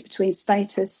relationship between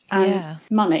status and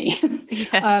money.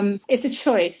 Yes. It's a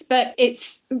choice, but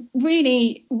it's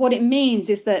really what it means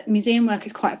is that museum work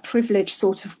is quite a privileged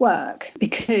sort of work,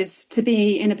 because to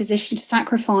be in a position to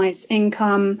sacrifice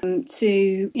income,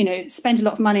 to, spend a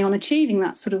lot of money on achieving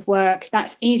that sort of work,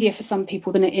 that's easier for some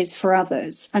people than it is for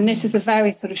others. And this is a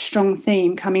very sort of strong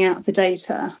theme coming out of the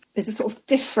data. There's a sort of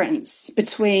difference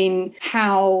between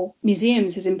how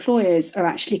museums as employers are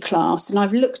actually classed. And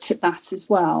I've looked at that as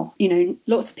well.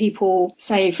 Lots of people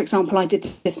say, for example, I did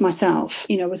this myself,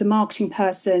 as a marketing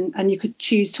person, and you could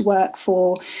choose to work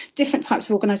for different types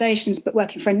of organisations, but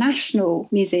working for a national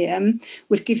museum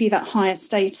would give you that higher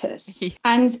status.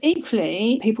 And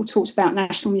equally, people talked about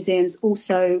national museums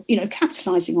also,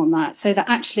 capitalising on that, so that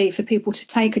actually for people to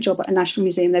take a job at a national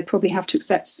museum, they'd probably have to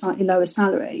accept a slightly lower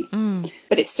salary.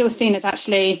 But it's still seen as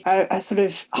actually a sort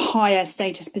of higher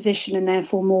status position and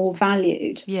therefore more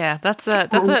valued. Yeah, that's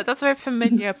a very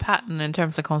familiar pattern in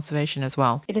terms of conservation as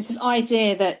well. There's this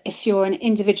idea that if you're an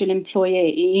individual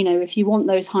employee, if you want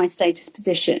those high status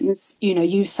positions,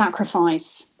 you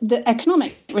sacrifice the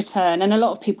economic return. And a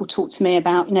lot of people talk to me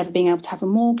about never being able to have a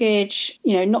mortgage,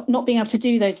 not being able to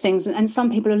do those things. And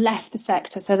some people have left the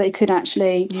sector so they could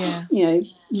actually,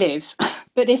 live.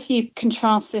 But if you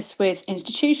contrast this with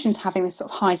institutions having this sort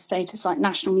of high status like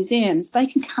national museums, they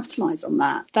can capitalise on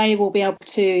that. They will be able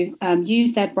to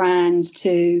use their brand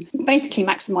to basically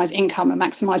maximise income and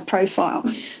maximise profile.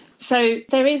 So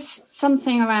there is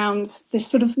something around this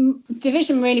sort of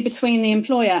division really between the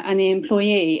employer and the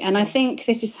employee. And I think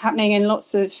this is happening in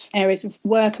lots of areas of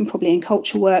work and probably in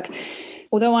cultural work.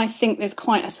 Although I think there's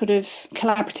quite a sort of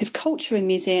collaborative culture in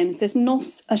museums, there's not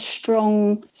a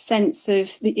strong sense of,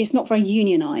 it's not very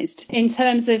unionised in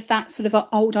terms of that sort of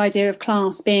old idea of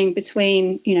class being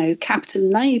between, capital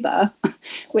and labour,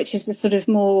 which is the sort of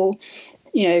more,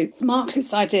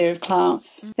 Marxist idea of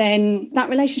class. Then that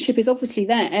relationship is obviously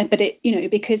there, but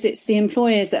because it's the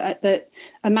employers that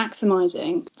are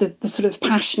maximising the sort of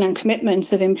passion and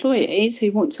commitment of employees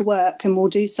who want to work and will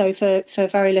do so for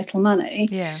very little money.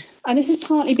 Yeah. And this is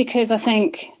partly because I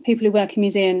think people who work in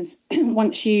museums,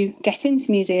 once you get into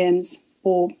museums,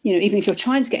 or, even if you're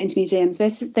trying to get into museums,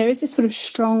 there is this sort of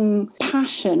strong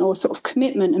passion or sort of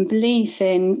commitment and belief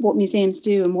in what museums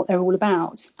do and what they're all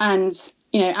about. And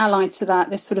allied to that,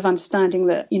 this sort of understanding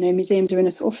that, museums are in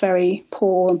a sort of very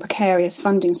poor and precarious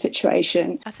funding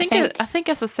situation. I think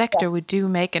as a sector, we do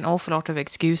make an awful lot of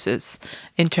excuses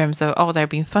in terms of, there have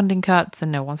been funding cuts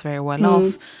and no one's very well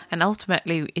off. And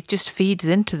ultimately, it just feeds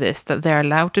into this that they're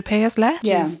allowed to pay us less.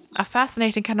 Yeah. It's a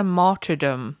fascinating kind of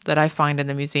martyrdom that I find in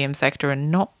the museum sector and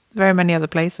not very many other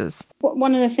places.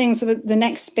 One of the things, the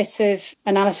next bit of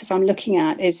analysis I'm looking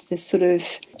at is this sort of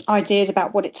ideas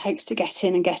about what it takes to get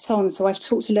in and get on. So I've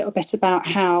talked a little bit about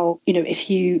how,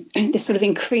 this sort of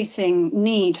increasing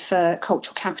need for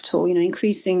cultural capital,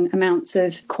 increasing amounts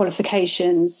of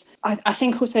qualifications. I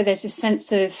think also there's a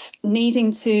sense of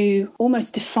needing to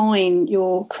almost define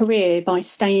your career by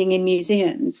staying in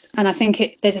museums. And I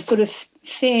think there's a sort of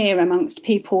fear amongst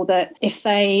people that if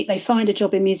they find a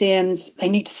job in museums, they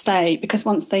need to stay, because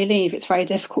once they leave, it's very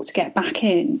difficult to get back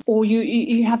in. Or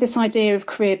you have this idea of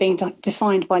career being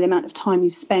defined by the amount of time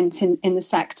you've spent in the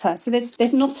sector. So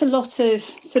there's not a lot of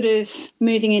sort of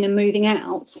moving in and moving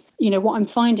out. What I'm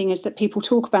finding is that people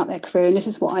talk about their career, and this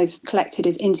is what I've collected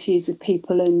is interviews with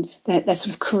people and their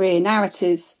sort of career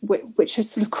narratives, which are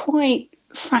sort of quite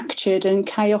fractured and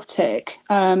chaotic.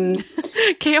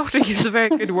 Chaotic is a very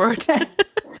good word.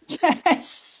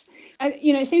 Yes.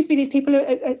 It seems to be these people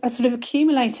are sort of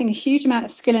accumulating a huge amount of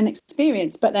skill and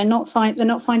experience, but they're not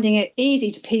finding it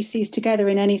easy to piece these together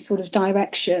in any sort of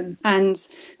direction. And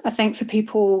I think for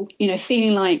people,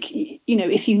 feeling like,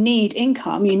 if you need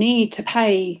income, you need to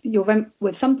pay your rent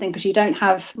with something because you don't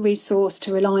have resource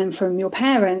to rely on from your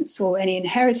parents or any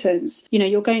inheritance,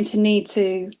 you're going to need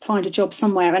to find a job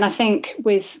somewhere. And I think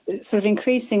with sort of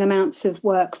increasing amounts of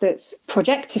work that's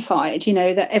projectified,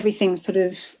 that everything's sort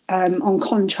of on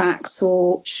contracts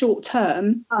or short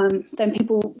term, then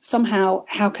people somehow,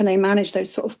 how can they manage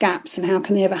those sort of gaps and how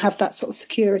can they ever have that sort of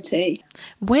security?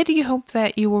 Where do you hope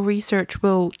that your research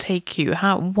will take you?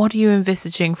 What are you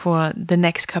envisaging for the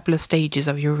next couple of stages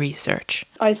of your research?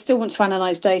 I still want to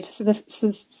analyse data. So the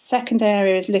second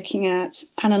area is looking at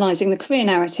analysing the career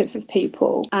narratives of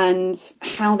people and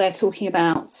how they're talking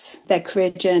about their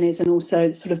career journeys and also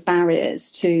the sort of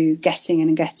barriers to getting in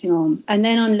and getting on. And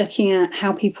then I'm looking at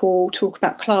how people talk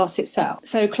about class itself.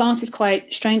 So class is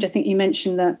quite strange. I think you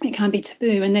mentioned that it can be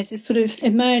taboo, and there's this sort of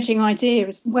emerging idea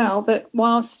as well that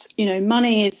whilst,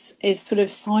 money is sort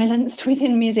of silenced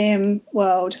within museum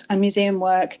world and museum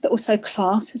work, that also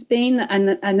class has been, and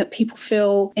that people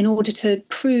feel in order to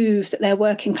prove that they're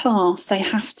working class, they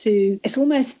have to, it's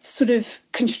almost sort of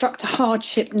construct a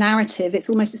hardship narrative. It's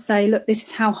almost to say, look, this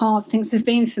is how hard things have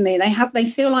been for me. They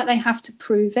feel like they have to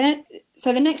prove it.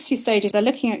 So the next two stages are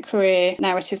looking at career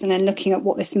narratives and then looking at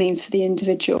what this means for the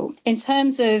individual. In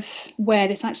terms of where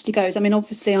this actually goes, I mean,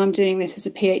 obviously I'm doing this as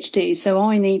a PhD, so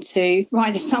I need to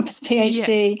write this up as a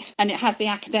PhD, yes. And it has the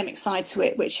academic side to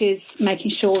it, which is making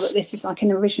sure that this is like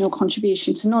an original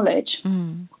contribution to knowledge.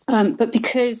 But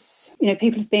because,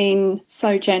 people have been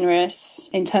so generous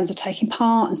in terms of taking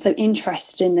part and so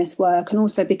interested in this work, and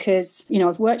also because,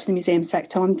 I've worked in the museum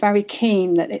sector, I'm very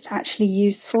keen that it's actually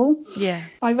useful. Yeah.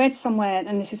 I read somewhere,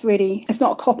 and this is really, it's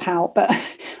not a cop-out, but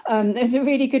there's a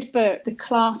really good book, The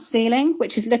Class Ceiling,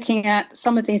 which is looking at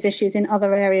some of these issues in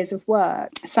other areas of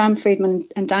work. Sam Friedman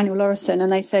and Daniel Lorison, and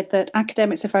they said that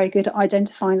academics are very good at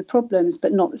identifying the problems,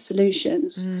 but not the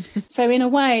solutions. So in a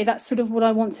way, that's sort of what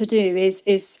I want to do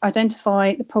is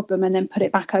identify the problem and then put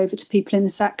it back over to people in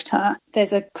the sector.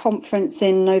 There's a conference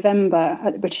in November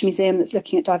at the British Museum that's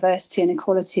looking at diversity and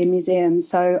equality in museums.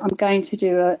 So I'm going to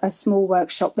do a small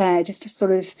workshop there just to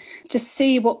sort of just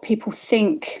see what people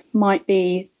think might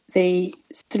be the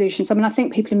solutions. I mean, I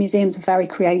think people in museums are very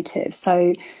creative.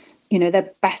 So,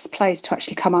 they're best placed to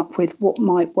actually come up with what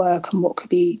might work and what could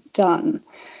be done.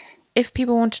 If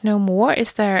people want to know more,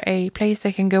 is there a place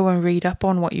they can go and read up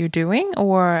on what you're doing,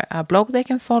 or a blog they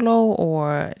can follow,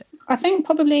 or? I think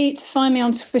probably to find me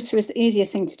on Twitter is the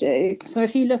easiest thing to do. So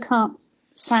if you look up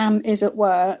Sam is at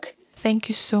work. Thank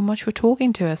you so much for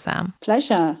talking to us, Sam.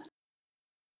 Pleasure.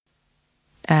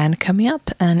 And coming up,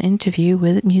 an interview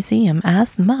with Museum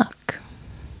as Muck.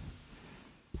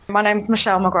 My name's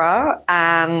Michelle McGrath,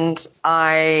 and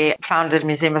I founded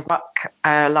Museum as Muck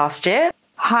last year.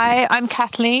 Hi, I'm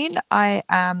Kathleen. I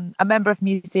am a member of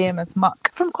Museum as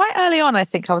Muck. From quite early on, I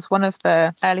think I was one of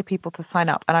the early people to sign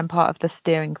up, and I'm part of the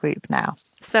steering group now.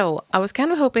 So I was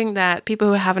kind of hoping that people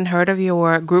who haven't heard of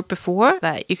your group before,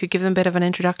 that you could give them a bit of an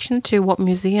introduction to what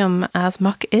Museum as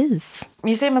Muck is.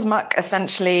 Museum as Muck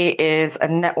essentially is a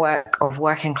network of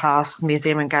working class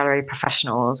museum and gallery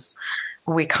professionals.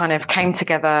 We kind of came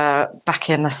together back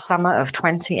in the summer of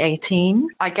 2018.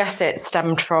 I guess it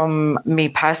stemmed from me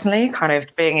personally, kind of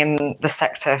being in the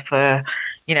sector for,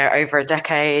 over a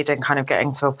decade and kind of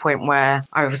getting to a point where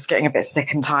I was getting a bit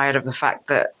sick and tired of the fact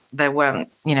that there weren't,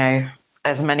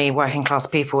 as many working class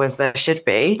people as there should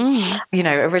be. You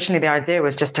know, originally the idea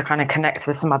was just to kind of connect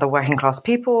with some other working class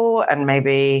people and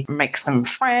maybe make some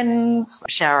friends,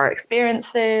 share our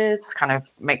experiences, kind of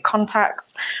make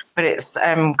contacts. But it's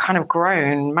kind of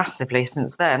grown massively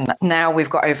since then. Now we've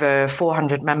got over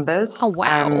 400 members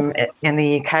in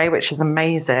the UK, which is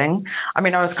amazing. I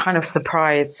mean, I was kind of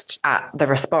surprised at the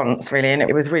response, really. And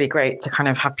it was really great to kind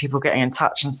of have people getting in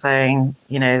touch and saying,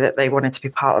 you know, that they wanted to be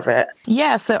part of it.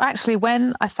 Yeah, so actually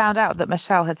when I found out that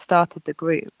Michelle had started the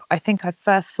group, I think I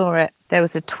first saw it. There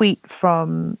was a tweet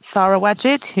from Sarah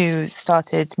Wajid, who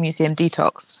started Museum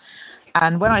Detox.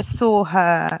 And when I saw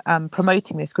her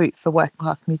promoting this group for working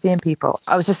class museum people,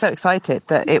 I was just so excited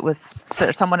that it was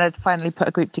that someone had finally put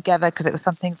a group together, because it was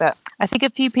something that I think a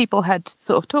few people had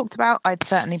sort of talked about. I'd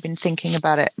certainly been thinking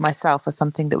about it myself as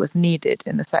something that was needed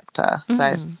in the sector.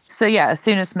 So yeah, as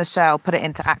soon as Michelle put it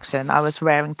into action, I was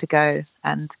raring to go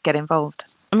and get involved.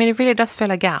 I mean, it really does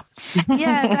fill a gap.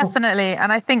 Yeah, definitely.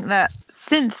 And I think that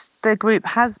since the group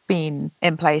has been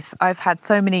in place, I've had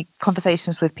so many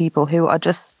conversations with people who are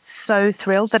just so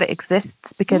thrilled that it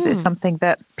exists, because it's something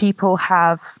that people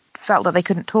have felt that they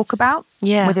couldn't talk about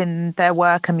within their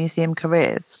work and museum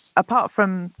careers. Apart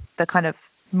from the kind of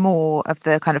more of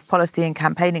the kind of policy and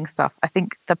campaigning stuff, I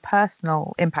think the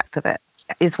personal impact of it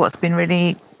is what's been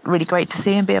really great to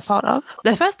see and be a part of.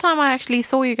 The first time I actually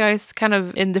saw you guys kind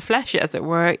of in the flesh, as it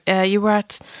were, you were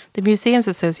at the Museums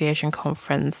Association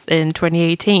conference in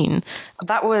 2018.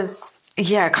 That was...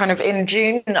 yeah, kind of in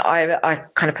June, I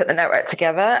kind of put the network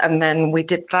together, and then we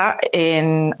did that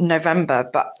in November,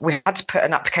 but we had to put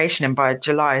an application in by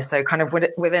July. So kind of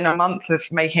within a month of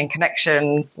making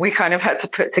connections, we kind of had to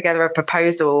put together a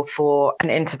proposal for an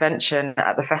intervention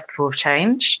at the Festival of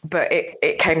Change. But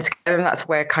it came together, and that's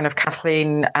where kind of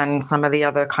Kathleen and some of the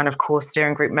other kind of core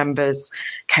steering group members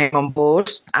came on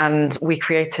board. And we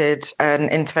created an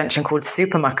intervention called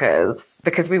Supermuckers,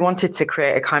 because we wanted to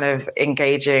create a kind of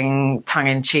engaging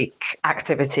tongue-in-cheek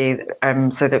activity,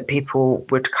 so that people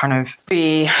would kind of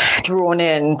be drawn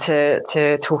in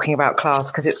to talking about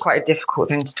class, because it's quite a difficult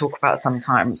thing to talk about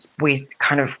sometimes. We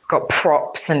kind of got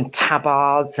props and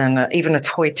tabards and even a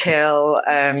toy till.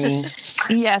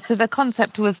 Yeah, so the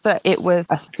concept was that it was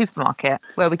a supermarket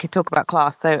where we could talk about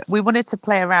class. So we wanted to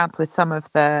play around with some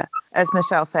of the, as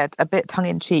Michelle said, a bit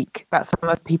tongue-in-cheek about some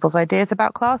of people's ideas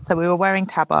about class. So we were wearing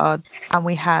tabards, and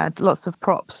we had lots of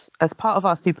props as part of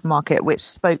our supermarket, which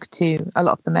spoke to a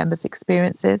lot of the members'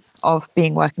 experiences of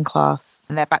being working class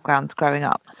and their backgrounds growing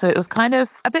up. So it was kind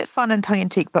of a bit fun and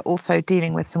tongue-in-cheek, but also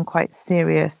dealing with some quite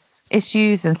serious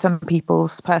issues and some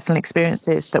people's personal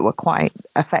experiences that were quite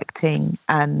affecting.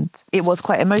 And it was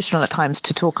quite emotional at times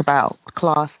to talk about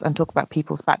class and talk about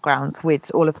people's backgrounds with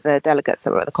all of the delegates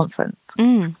that were at the conference.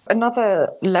 Another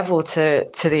level to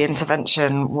the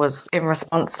intervention was in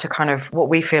response to kind of what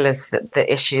we feel is the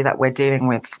issue that we're dealing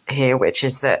with here, which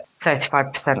is that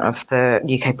 35% of the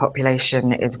UK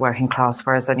population is working class,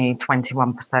 whereas only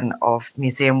 21% of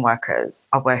museum workers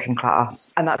are working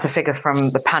class. And that's a figure from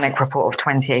the Panic Report of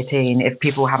 2018. If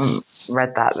people haven't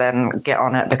read that, then get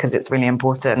on it, because it's really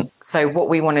important. So what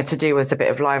we wanted to do was a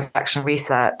bit of live action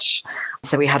research.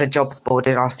 So we had a jobs board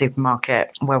in our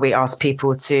supermarket where we asked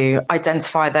people to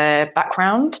identify their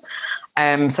background,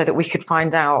 so that we could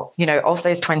find out, you know, of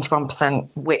those 21%,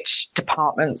 which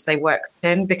departments they worked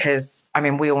in. Because, I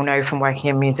mean, we all know from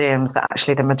working in museums that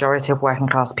actually the majority of working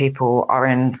class people are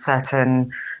in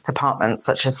certain departments,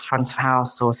 such as front of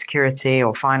house or security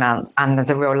or finance. And there's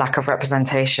a real lack of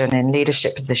representation in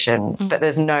leadership positions, but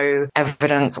there's no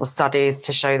evidence or studies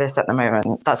to show this at the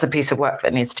moment. That's a piece of work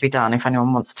that needs to be done if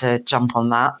anyone wants to jump on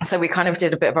that. So we kind of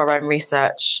did a bit of our own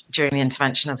research during the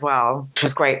intervention as well, which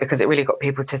was great because it really got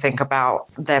people to think about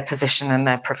their position and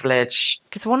their privilege.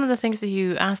 Because one of the things that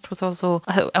you asked was also,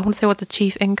 I want to say, what the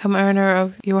chief income earner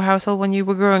of your household when you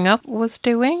were growing up was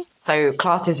doing. So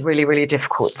class is really, really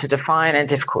difficult to define and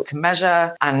difficult to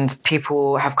measure. And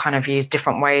people have kind of used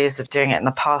different ways of doing it in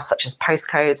the past, such as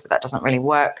postcodes, but that doesn't really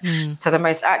work. So the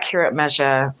most accurate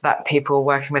measure that people are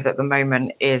working with at the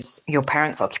moment is your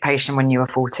parents' occupation when you were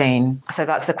 14. So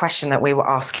that's the question that we were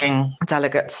asking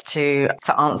delegates to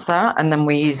answer. And then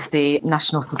we use the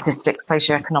National Statistics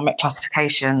socioeconomic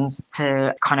classifications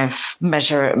to kind of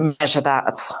measure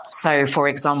that. So, for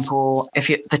example, if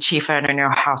the chief earner in your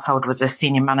household was a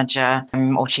senior manager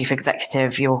or chief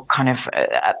executive, you're kind of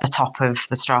at the top of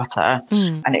the strata,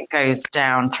 and it goes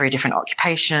down through different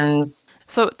occupations.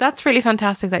 So that's really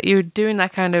fantastic that you're doing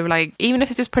that kind of like, even if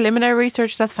it's just preliminary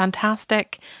research, that's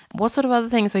fantastic. What sort of other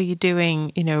things are you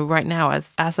doing, right now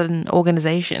as an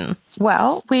organization?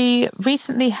 Well, we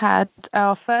recently had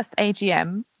our first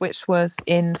AGM, which was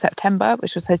in September,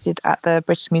 which was hosted at the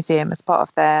British Museum as part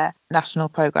of their national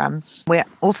programme. We're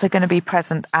also going to be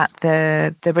present at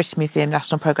the British Museum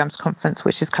National Programmes Conference,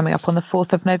 which is coming up on the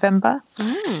 4th of November.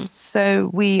 So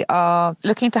we are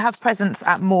looking to have presence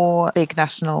at more big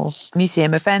national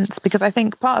museum events, because I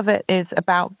think part of it is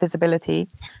about visibility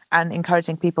and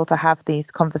encouraging people to have these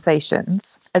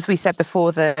conversations. As we said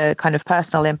before, the kind of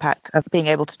personal impact of being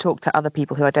able to talk to other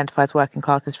people who identify as working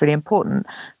class is really important.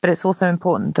 But it's also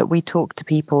important that we talk to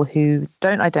people who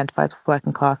don't identify as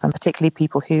working class, and particularly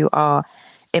people who are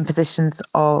in positions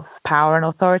of power and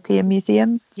authority in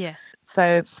museums. Yeah.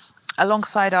 So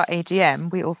alongside our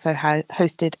AGM, we also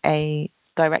hosted a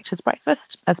director's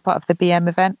breakfast as part of the BM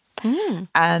event.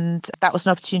 And that was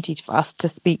an opportunity for us to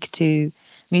speak to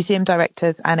museum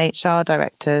directors and HR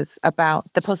directors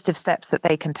about the positive steps that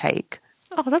they can take.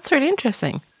 Oh, that's really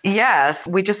interesting. Yes,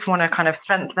 we just want to kind of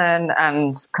strengthen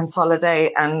and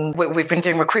consolidate. And we've been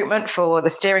doing recruitment for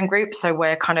the steering group. So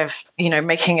we're kind of,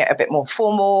 making it a bit more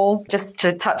formal. Just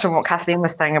to touch on what Kathleen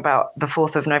was saying about the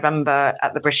 4th of November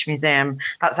at the British Museum,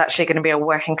 that's actually going to be a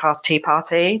working class tea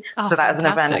party. Oh, so that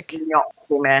fantastic. is an event not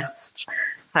to be missed.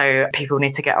 So people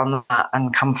need to get on that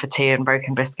and come for tea and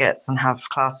broken biscuits and have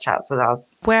class chats with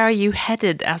us. Where are you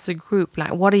headed as a group?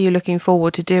 Like, what are you looking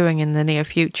forward to doing in the near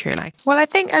future? Well, I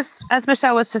think as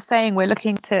Michelle was just saying, we're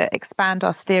looking to expand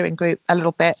our steering group a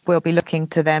little bit. We'll be looking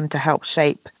to them to help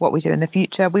shape what we do in the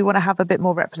future. We want to have a bit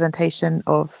more representation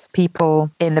of people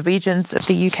in the regions of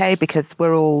the UK, because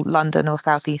we're all London or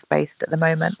South East based at the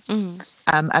moment.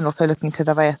 And also looking to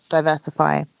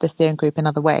diversify the steering group in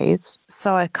other ways.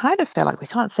 So I kind of feel like we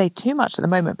can't say too much at the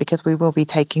moment, because we will be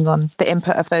taking on the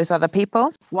input of those other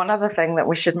people. One other thing that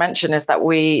we should mention is that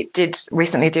we did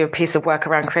recently do a piece of work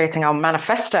around creating our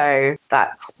manifesto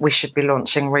that we should be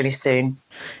launching really soon.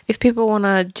 If people want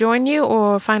to join you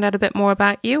or find out a bit more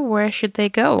about you, where should they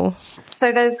go?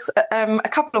 So there's a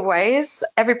couple of ways.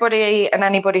 Everybody and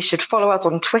anybody should follow us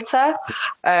on Twitter.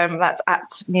 That's at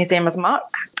Museum as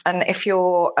Muck. And if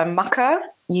you're a mucker,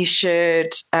 you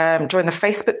should join the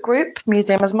Facebook group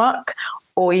Museum as Muck,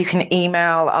 or you can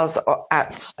email us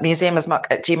at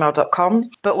museumasmuck@gmail.com.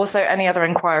 But also any other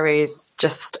inquiries,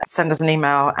 just send us an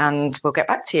email and we'll get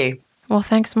back to you. Well,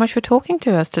 thanks so much for talking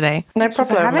to us today. No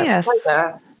problem. For having us. It's a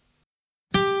pleasure.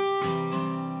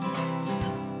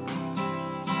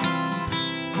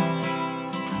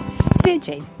 Dear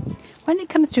Jane, when it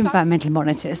comes to environmental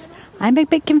monitors, I'm a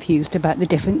bit confused about the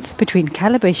difference between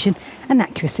calibration and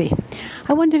accuracy.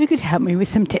 I wonder if you could help me with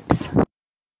some tips.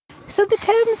 So the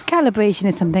terms calibration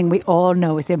is something we all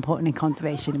know is important in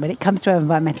conservation when it comes to our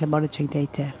environmental monitoring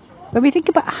data. When we think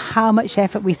about how much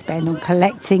effort we spend on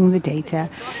collecting the data,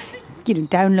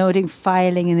 downloading,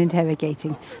 filing and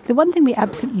interrogating, the one thing we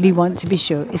absolutely want to be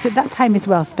sure is that time is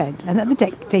well spent and that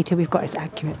the data we've got is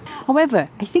accurate. However,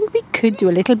 I think we could do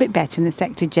a little bit better in the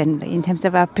sector generally in terms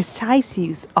of our precise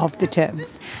use of the terms.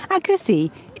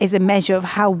 Accuracy is a measure of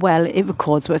how well it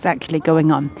records what's actually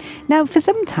going on. Now, for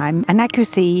some time, an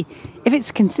accuracy, if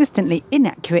it's consistently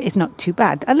inaccurate, is not too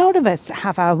bad. A lot of us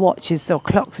have our watches or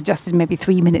clocks adjusted maybe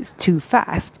 3 minutes too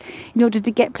fast in order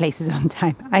to get places on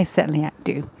time. I certainly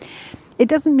do. It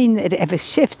doesn't mean that it ever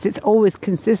shifts. It's always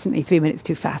consistently 3 minutes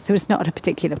too fast, so it's not a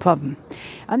particular problem.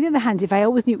 On the other hand, if I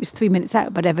always knew it was 3 minutes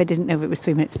out, but ever didn't know if it was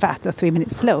 3 minutes fast or 3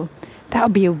 minutes slow, that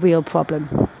would be a real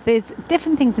problem. There's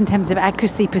different things in terms of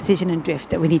accuracy, precision and drift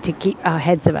that we need to keep our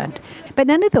heads around, but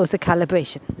none of those are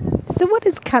calibration. So what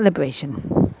is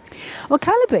calibration? Well,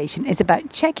 calibration is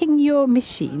about checking your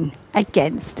machine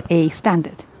against a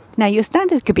standard. Now, your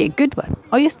standard could be a good one,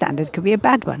 or your standard could be a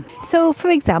bad one. So, for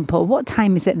example, what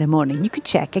time is it in the morning? You could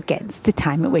check against the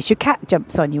time at which your cat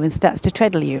jumps on you and starts to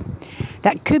treadle you.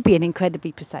 That could be an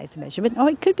incredibly precise measurement, or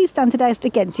it could be standardized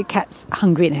against your cat's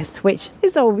hungriness, which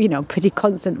is all, pretty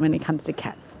constant when it comes to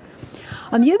cats.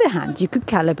 On the other hand, you could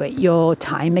calibrate your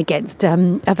time against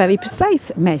a very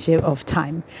precise measure of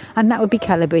time, and that would be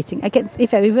calibrating against a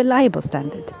very reliable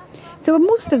standard. So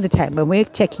most of the time when we're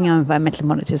checking our environmental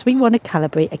monitors, we want to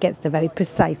calibrate against a very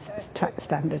precise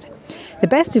standard. The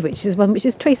best of which is one which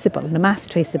is traceable, and a mass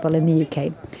traceable in the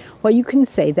UK, where you can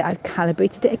say that I've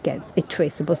calibrated it against a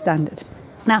traceable standard.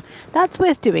 Now, that's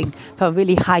worth doing for a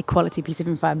really high quality piece of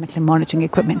environmental monitoring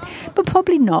equipment, but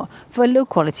probably not for a low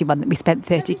quality one that we spent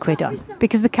 30 quid on,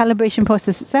 because the calibration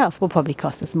process itself will probably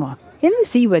cost us more. In the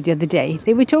C Word the other day,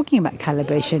 they were talking about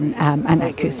calibration and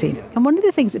accuracy. And one of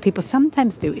the things that people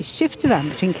sometimes do is shift around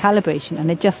between calibration and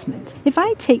adjustment. If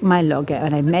I take my logger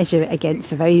and I measure it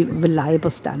against a very reliable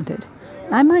standard,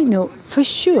 I might know for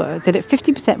sure that at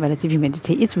 50% relative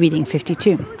humidity it's reading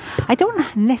 52. I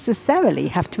don't necessarily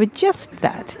have to adjust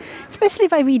that, especially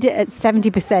if I read it at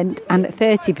 70% and at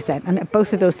 30%, and at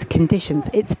both of those conditions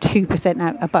it's 2%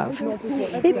 out above.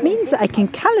 It means that I can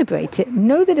calibrate it,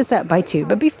 know that it's out by 2,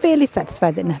 but be fairly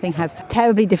satisfied that nothing has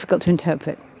terribly difficult to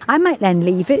interpret. I might then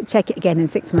leave it, check it again in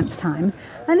 6 months' time,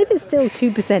 and if it's still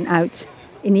 2% out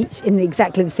in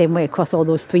exactly the same way across all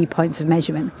those 3 points of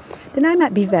measurement, then I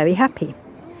might be very happy.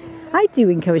 I do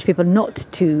encourage people not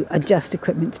to adjust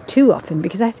equipment too often,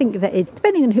 because I think that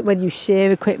depending on whether you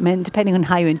share equipment, depending on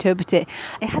how you interpret it,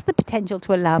 it has the potential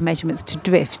to allow measurements to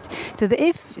drift. So that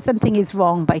if something is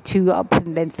wrong by 2 up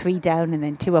and then 3 down and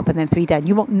then 2 up and then 3 down,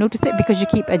 you won't notice it because you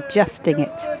keep adjusting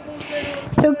it.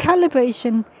 So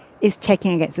calibration is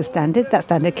checking against a standard. That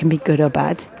standard can be good or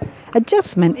bad.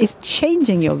 Adjustment is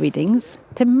changing your readings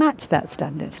to match that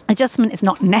standard. Adjustment is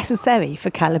not necessary for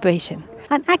calibration.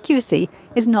 And accuracy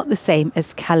is not the same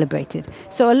as calibrated.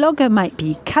 So a logger might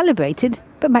be calibrated,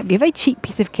 but might be a very cheap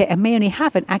piece of kit and may only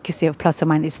have an accuracy of plus or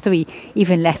minus 3,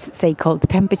 even less, say, cold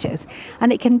temperatures.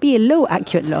 And it can be a low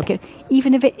accurate logger,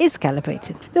 even if it is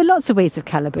calibrated. There are lots of ways of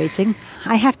calibrating.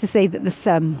 I have to say that this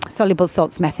soluble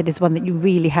salts method is one that you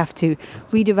really have to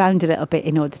read around a little bit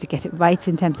in order to get it right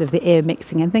in terms of the air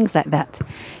mixing and things like that.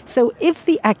 So if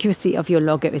the accuracy of your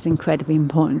logger is incredibly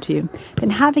important to you, then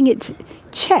having it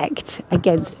checked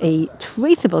against a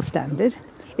traceable standard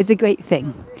is a great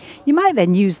thing. You might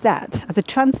then use that as a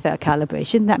transfer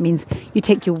calibration. That means you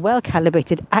take your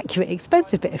well-calibrated, accurate,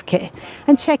 expensive bit of kit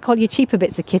and check all your cheaper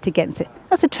bits of kit against it.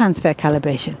 That's a transfer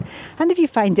calibration. And if you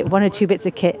find that 1 or 2 bits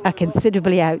of kit are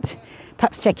considerably out,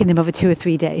 perhaps checking them over 2 or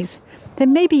 3 days,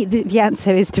 then maybe the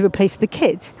answer is to replace the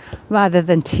kit rather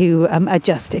than to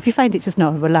adjust if you find it's just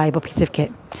not a reliable piece of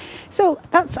kit. So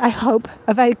that's, I hope,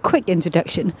 a very quick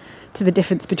introduction to the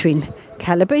difference between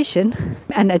calibration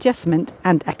and adjustment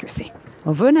and accuracy.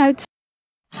 Over and out.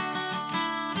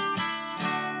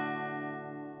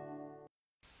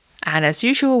 And as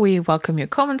usual, we welcome your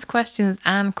comments, questions,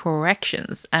 and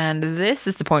corrections. And this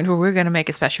is the point where we're going to make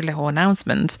a special little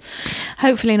announcement.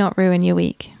 Hopefully not ruin your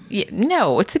week. Yeah,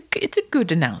 no, it's a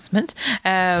good announcement,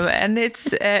 and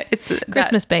it's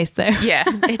Christmas based though. Yeah,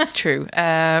 it's true.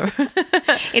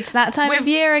 It's that time of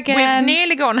year again. We've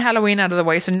nearly gotten Halloween out of the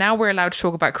way, so now we're allowed to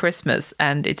talk about Christmas,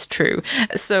 and it's true.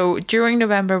 So during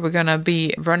November, we're going to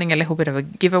be running a little bit of a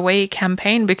giveaway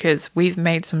campaign because we've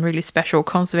made some really special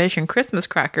conservation Christmas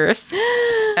crackers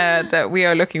that we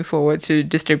are looking forward to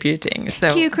distributing.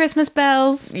 So cue Christmas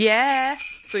bells. Yeah.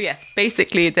 So yes,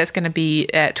 basically there's going to be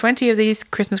 20 of these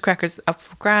Christmas crackers up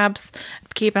for grabs.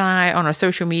 Keep an eye on our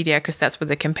social media because that's where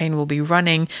the campaign will be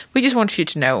running. We just want you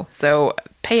to know. So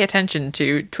pay attention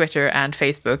to Twitter and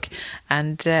Facebook,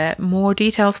 and more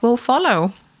details will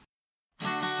follow.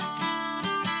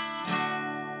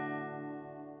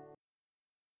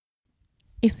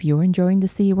 If you're enjoying the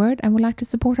C Word and would like to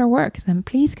support our work, then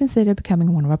please consider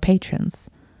becoming one of our patrons.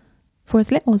 For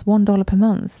as little as $1 per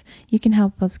month, you can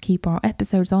help us keep our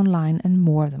episodes online and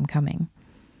more of them coming.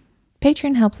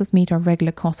 Patreon helps us meet our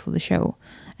regular costs for the show,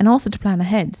 and also to plan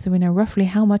ahead so we know roughly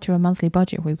how much of a monthly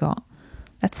budget we've got.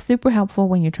 That's super helpful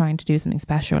when you're trying to do something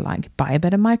special like buy a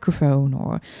better microphone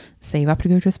or save up to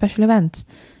go to a special event.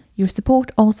 Your support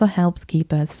also helps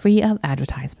keep us free of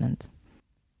advertisement.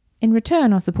 In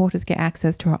return, our supporters get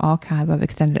access to our archive of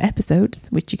extended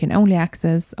episodes, which you can only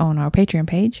access on our Patreon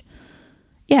page.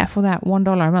 Yeah, for that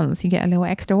 $1 a month, you get a little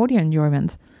extra audio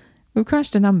enjoyment. We've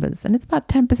crunched the numbers, and it's about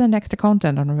 10% extra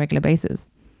content on a regular basis.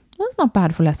 Well, that's not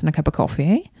bad for less than a cup of coffee,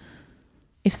 eh?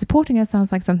 If supporting us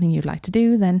sounds like something you'd like to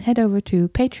do, then head over to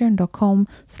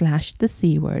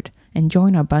patreon.com/thecword and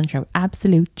join our bunch of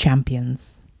absolute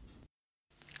champions.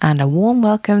 And a warm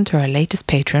welcome to our latest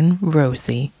patron,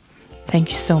 Rosie. Thank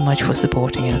you so much for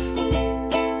supporting us.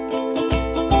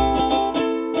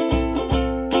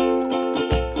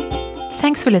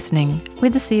 Thanks for listening.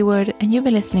 We're the C Word, and you've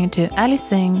been listening to Ali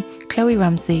Singh, Chloe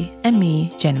Ramsey, and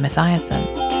me, Jenny Mathiasen.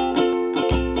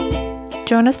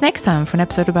 Join us next time for an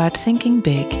episode about thinking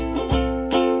big.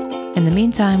 In the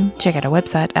meantime, check out our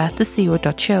website at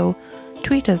thecword.show,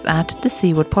 tweet us at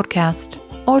thecwordpodcast,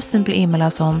 or simply email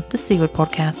us on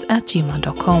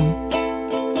thecwordpodcast@gmail.com.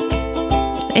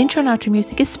 The intro and outro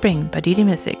music is Spring by Didi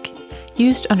Music,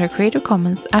 used under Creative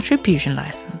Commons Attribution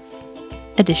License.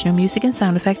 Additional music and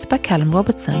sound effects by Callum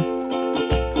Robertson.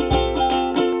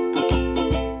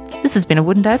 This has been a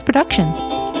Wooden Dice production.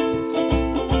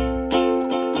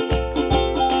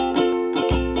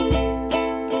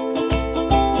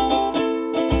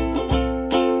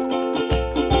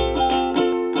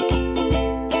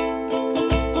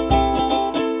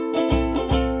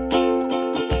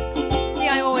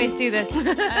 do this.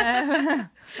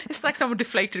 It's like someone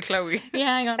deflated Chloe.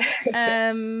 Yeah, hang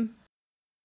on.